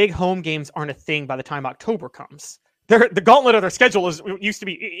 big home games aren't a thing by the time October comes. The gauntlet of their schedule used to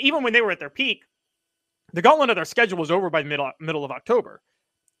be, even when they were at their peak, the gauntlet of their schedule was over by middle of October.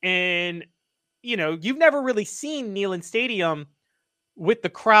 And, you've never really seen Neyland Stadium with the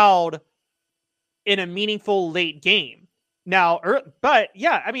crowd in a meaningful late game. Now, but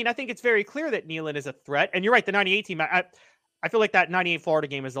yeah, I mean, I think it's very clear that Neyland is a threat. And you're right, the 98 team, I feel like that 98 Florida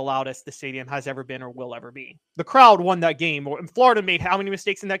game is the loudest the stadium has ever been or will ever be. The crowd won that game. Florida made how many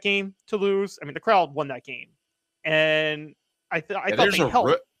mistakes in that game to lose? I mean, the crowd won that game. And I thought they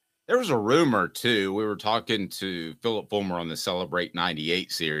helped. There was a rumor, too. We were talking to Philip Fulmer on the Celebrate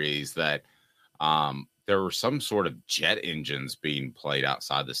 98 series that there were some sort of jet engines being played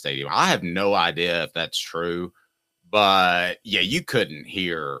outside the stadium. I have no idea if that's true, but yeah, you couldn't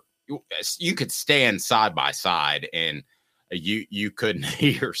hear. You could stand side by side and you couldn't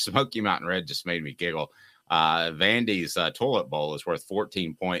hear. Smoky Mountain Red just made me giggle. Vandy's toilet bowl is worth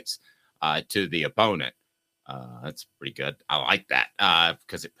 14 points to the opponent. That's pretty good. I like that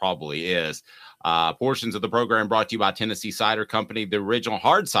because it probably is. Portions of the program brought to you by Tennessee Cider Company, the original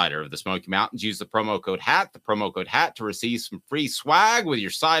hard cider of the Smoky Mountains. Use the promo code HAT to receive some free swag with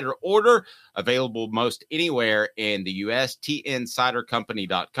your cider order. Available most anywhere in the U.S.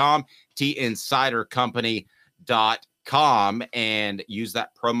 tncidercompany.com, tncidercompany.com, and use that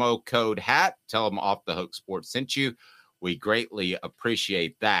promo code HAT. Tell them Off the Hook Sports sent you. We greatly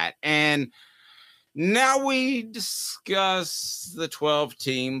appreciate that. And now we discuss the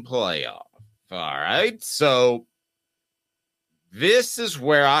 12-team playoff. All right. So this is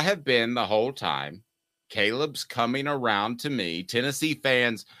where I have been the whole time. Caleb's coming around to me. Tennessee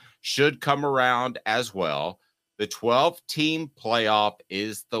fans should come around as well. The 12-team playoff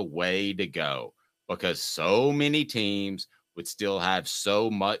is the way to go because so many teams would still have so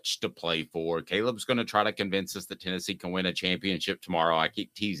much to play for. Caleb's going to try to convince us that Tennessee can win a championship tomorrow. I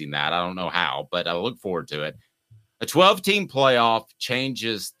keep teasing that. I don't know how, but I look forward to it. A 12-team playoff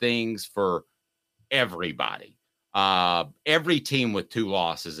changes things for everybody. Every team with 2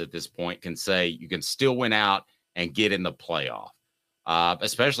 losses at this point can say you can still win out and get in the playoff,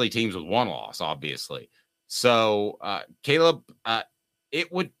 especially teams with 1 loss, obviously. So, Caleb, it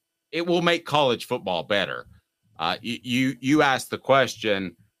will make college football better. You asked the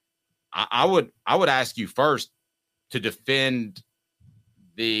question. I would ask you first to defend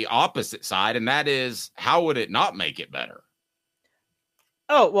the opposite side, and that is, how would it not make it better?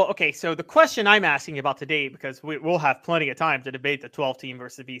 Oh, well, okay. So the question I'm asking about today, because we'll have plenty of time to debate the 12 team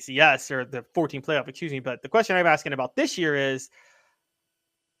versus BCS or the 14 playoff, excuse me. But the question I'm asking about this year is,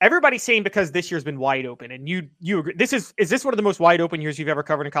 everybody's saying because this year's been wide open, and you agree. Is this one of the most wide open years you've ever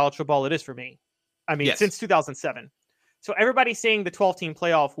covered in college football? It is for me. I mean, yes. Since 2007. So everybody's saying the 12-team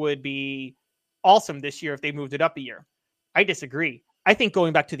playoff would be awesome this year if they moved it up a year. I disagree. I think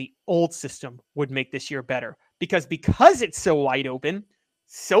going back to the old system would make this year better because it's so wide open.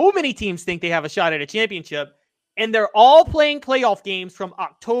 So many teams think they have a shot at a championship, and they're all playing playoff games from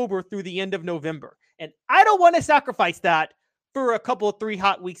October through the end of November. And I don't want to sacrifice that for a couple of 3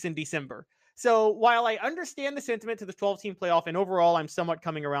 hot weeks in December. So while I understand the sentiment to the 12-team playoff, and overall I'm somewhat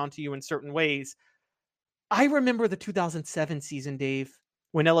coming around to you in certain ways, I remember the 2007 season, Dave,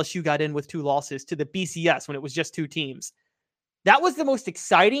 when LSU got in with 2 losses to the BCS when it was just 2 teams. That was the most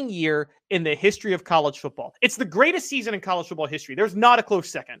exciting year in the history of college football. It's the greatest season in college football history. There's not a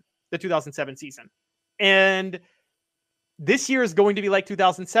close second, the 2007 season. And this year is going to be like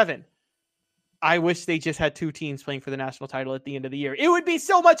 2007. I wish they just had 2 teams playing for the national title at the end of the year. It would be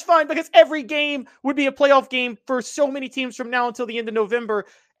so much fun because every game would be a playoff game for so many teams from now until the end of November.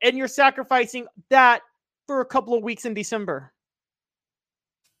 And you're sacrificing that for a couple of weeks in December.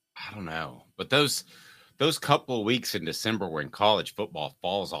 I don't know. But those couple of weeks in December when college football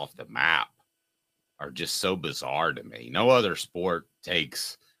falls off the map are just so bizarre to me. No other sport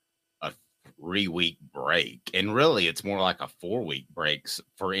takes a 3-week break. And really, it's more like a 4-week break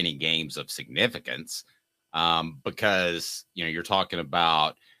for any games of significance because, you're talking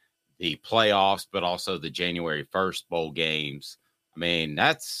about the playoffs, but also the January 1st bowl games. I mean,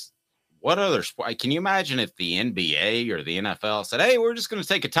 that's what other sport? Can you imagine if the NBA or the NFL said, hey, we're just going to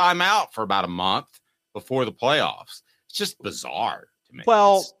take a timeout for about a month before the playoffs? It's just bizarre to me.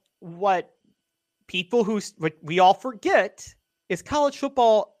 Well, what we all forget is college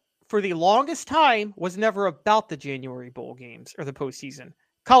football for the longest time was never about the January bowl games or the postseason.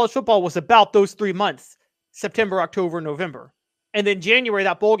 College football was about those 3 months, September, October, November. And then January,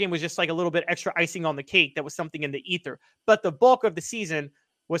 that bowl game was just like a little bit extra icing on the cake. That was something in the ether. But the bulk of the season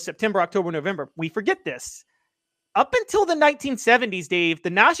was September, October, November. We forget this. Up until the 1970s, Dave, the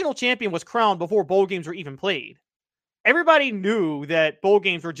national champion was crowned before bowl games were even played. Everybody knew that bowl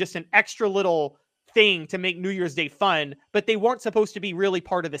games were just an extra little thing to make New Year's Day fun, but they weren't supposed to be really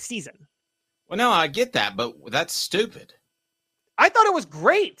part of the season. Well, no, I get that, but that's stupid. I thought it was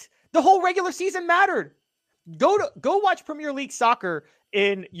great. The whole regular season mattered. Go watch Premier League soccer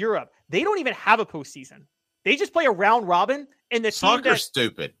in Europe. They don't even have a postseason. They just play a round robin, and the soccer's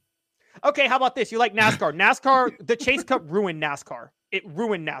stupid. Okay, how about this? You like NASCAR? NASCAR, the Chase Cup ruined NASCAR. It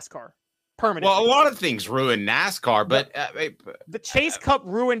ruined NASCAR permanently. Well, a lot of things ruined NASCAR, but the Chase Cup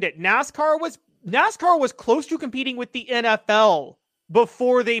ruined it. NASCAR was close to competing with the NFL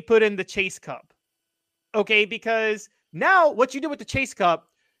before they put in the Chase Cup. Okay, because now what you do with the Chase Cup,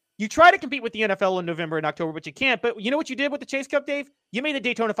 you try to compete with the NFL in November and October, but you can't. But you know what you did with the Chase Cup, Dave? You made the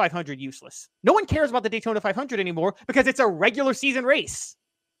Daytona 500 useless. No one cares about the Daytona 500 anymore because it's a regular season race.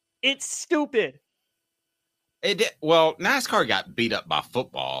 It's stupid. Well, NASCAR got beat up by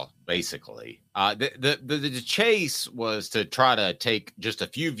football, basically. The chase was to try to take just a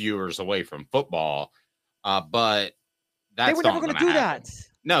few viewers away from football, but that's they were never going to do that.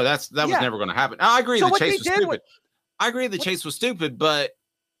 No, that was never going to happen. I agree. The chase was stupid. I agree the chase was stupid, but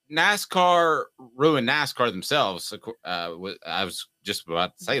NASCAR ruined NASCAR themselves. I was just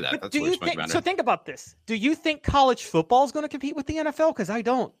about to say that. That's what you're about. So think about this. Do you think college football is going to compete with the NFL? Because I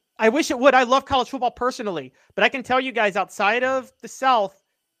don't. I wish it would. I love college football personally, but I can tell you guys outside of the South,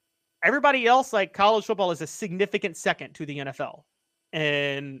 everybody else, like college football is a significant second to the NFL.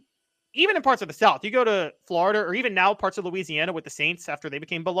 And even in parts of the South, you go to Florida or even now parts of Louisiana with the Saints after they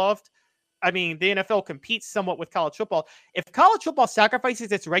became beloved. I mean, the NFL competes somewhat with college football. If college football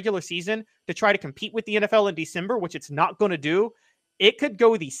sacrifices its regular season to try to compete with the NFL in December, which it's not going to do, it could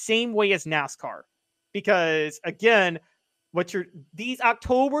go the same way as NASCAR. Because again, these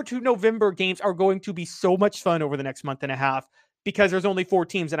October to November games are going to be so much fun over the next month and a half because there's only 4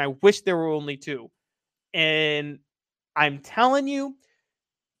 teams and I wish there were only 2. And I'm telling you,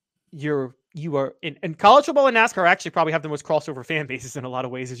 you are in college football and NASCAR actually probably have the most crossover fan bases in a lot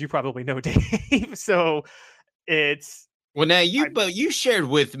of ways, as you probably know, Dave. So it's now you shared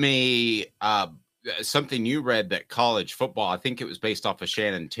with me something you read that college football, I think it was based off of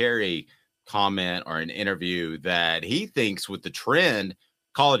Shannon Terry comment or an interview, that he thinks with the trend,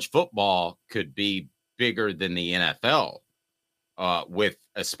 college football could be bigger than the NFL with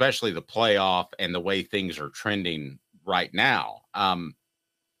especially the playoff and the way things are trending right now.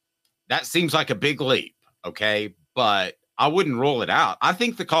 That seems like a big leap, okay? But I wouldn't rule it out. I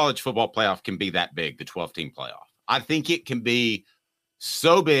think the college football playoff can be that big, the 12-team playoff. I think it can be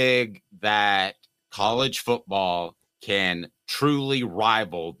so big that college football can truly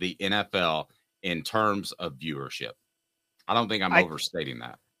rival the NFL in terms of viewership. I don't think I'm overstating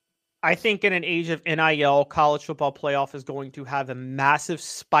that. I think in an age of NIL, college football playoff is going to have a massive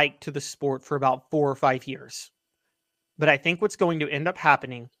spike to the sport for about 4 or 5 years. But I think what's going to end up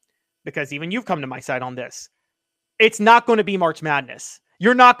happening, because even you've come to my side on this, it's not going to be March Madness.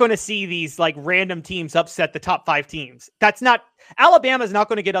 You're not going to see these like random teams upset the top 5 teams. Alabama's not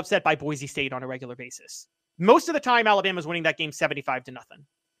going to get upset by Boise State on a regular basis. Most of the time, Alabama's winning that game 75-0.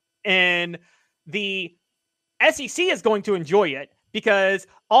 And the SEC is going to enjoy it because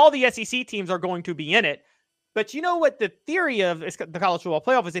all the SEC teams are going to be in it. But you know what the theory of the college football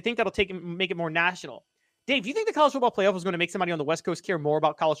playoff is? They think that'll make it more national. Dave, do you think the college football playoff is going to make somebody on the West Coast care more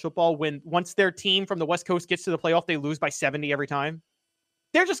about college football when once their team from the West Coast gets to the playoff, they lose by 70 every time?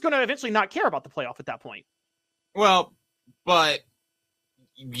 They're just going to eventually not care about the playoff at that point. Well, but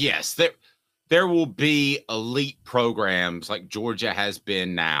yes, there will be elite programs like Georgia has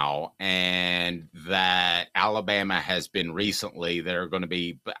been now and that Alabama has been recently that are going to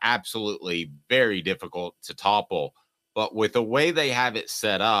be absolutely very difficult to topple. But with the way they have it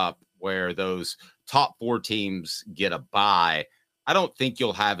set up where those top 4 teams get a bye, I don't think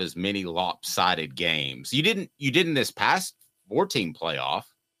you'll have as many lopsided games. You didn't this past 14 playoff,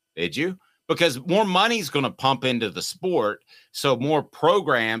 did you? Because more money is going to pump into the sport. So more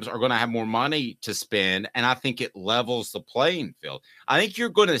programs are going to have more money to spend. And I think it levels the playing field. I think you're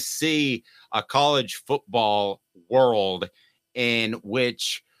going to see a college football world in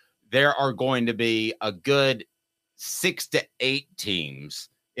which there are going to be a good 6 to 8 teams,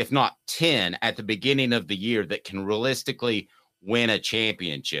 if not 10 at the beginning of the year that can realistically win a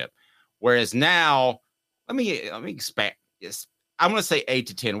championship. Whereas now, let me expand. I'm going to say 8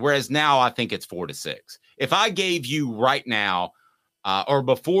 to 10, whereas now I think it's 4 to 6. If I gave you right now or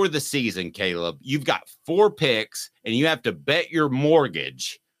before the season, Caleb, you've got 4 picks and you have to bet your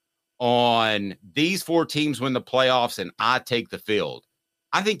mortgage on these 4 teams win the playoffs and I take the field,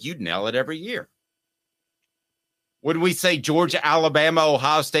 I think you'd nail it every year. Would we say Georgia, Alabama,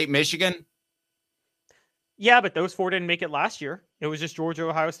 Ohio State, Michigan? Yeah, but those 4 didn't make it last year. It was just Georgia,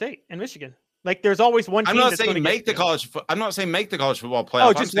 Ohio State, and Michigan. Like, there's always one team. I'm not saying make the college. I'm not saying make the college football playoff.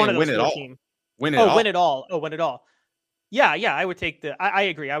 Oh, just one of those win it 4 all. teams. Win it all. Win it all. Oh, win it all. Yeah. I would take I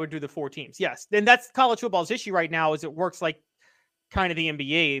agree. I would do the 4 teams. Yes. And that's college football's issue right now is it works like kind of the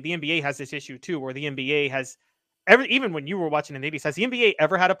NBA. The NBA has this issue too, where the NBA has even when you were watching in the 80s, has the NBA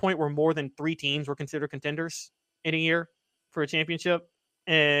ever had a point where more than 3 teams were considered contenders in a year for a championship?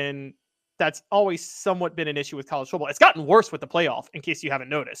 And that's always somewhat been an issue with college football. It's gotten worse with the playoff, in case you haven't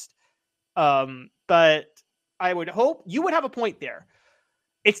noticed. But I would hope you would have a point there.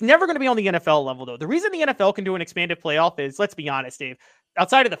 It's never going to be on the NFL level, though. The reason the NFL can do an expanded playoff is, let's be honest, Dave,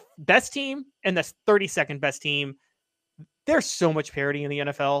 outside of the best team and the 32nd best team, there's so much parity in the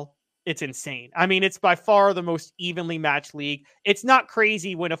NFL. It's insane. I mean, it's by far the most evenly matched league. It's not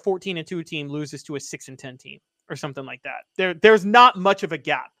crazy when a 14-2 team loses to a 6-10 team or something like that. There's not much of a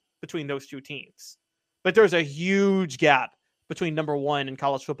gap between those 2 teams, but there's a huge gap between number 1 in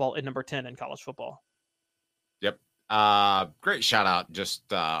college football and number 10 in college football. Yep. Great shout out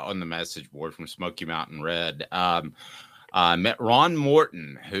just on the message board from Smoky Mountain Red. Met Ron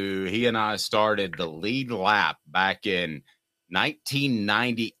Morton, who he and I started the lead lap back in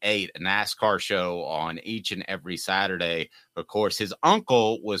 1998, a NASCAR show on each and every Saturday. Of course, his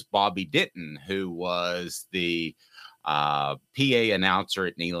uncle was Bobby Denton, who was the PA announcer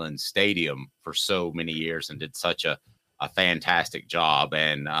at Neyland Stadium for so many years and did such a fantastic job.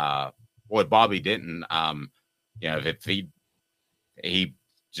 And boy, Bobby Denton, if he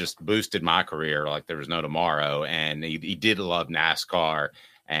just boosted my career like there was no tomorrow. And he did love NASCAR.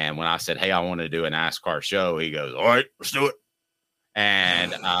 And when I said, hey, I want to do a NASCAR show, he goes, all right, let's do it.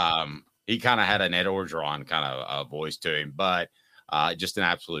 And he kind of had an Ed Orgeron kind of voice to him, but just an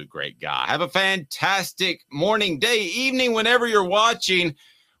absolute great guy. Have a fantastic morning, day, evening, whenever you're watching.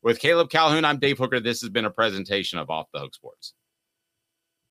 With Caleb Calhoun, I'm Dave Hooker. This has been a presentation of Off the Hook Sports.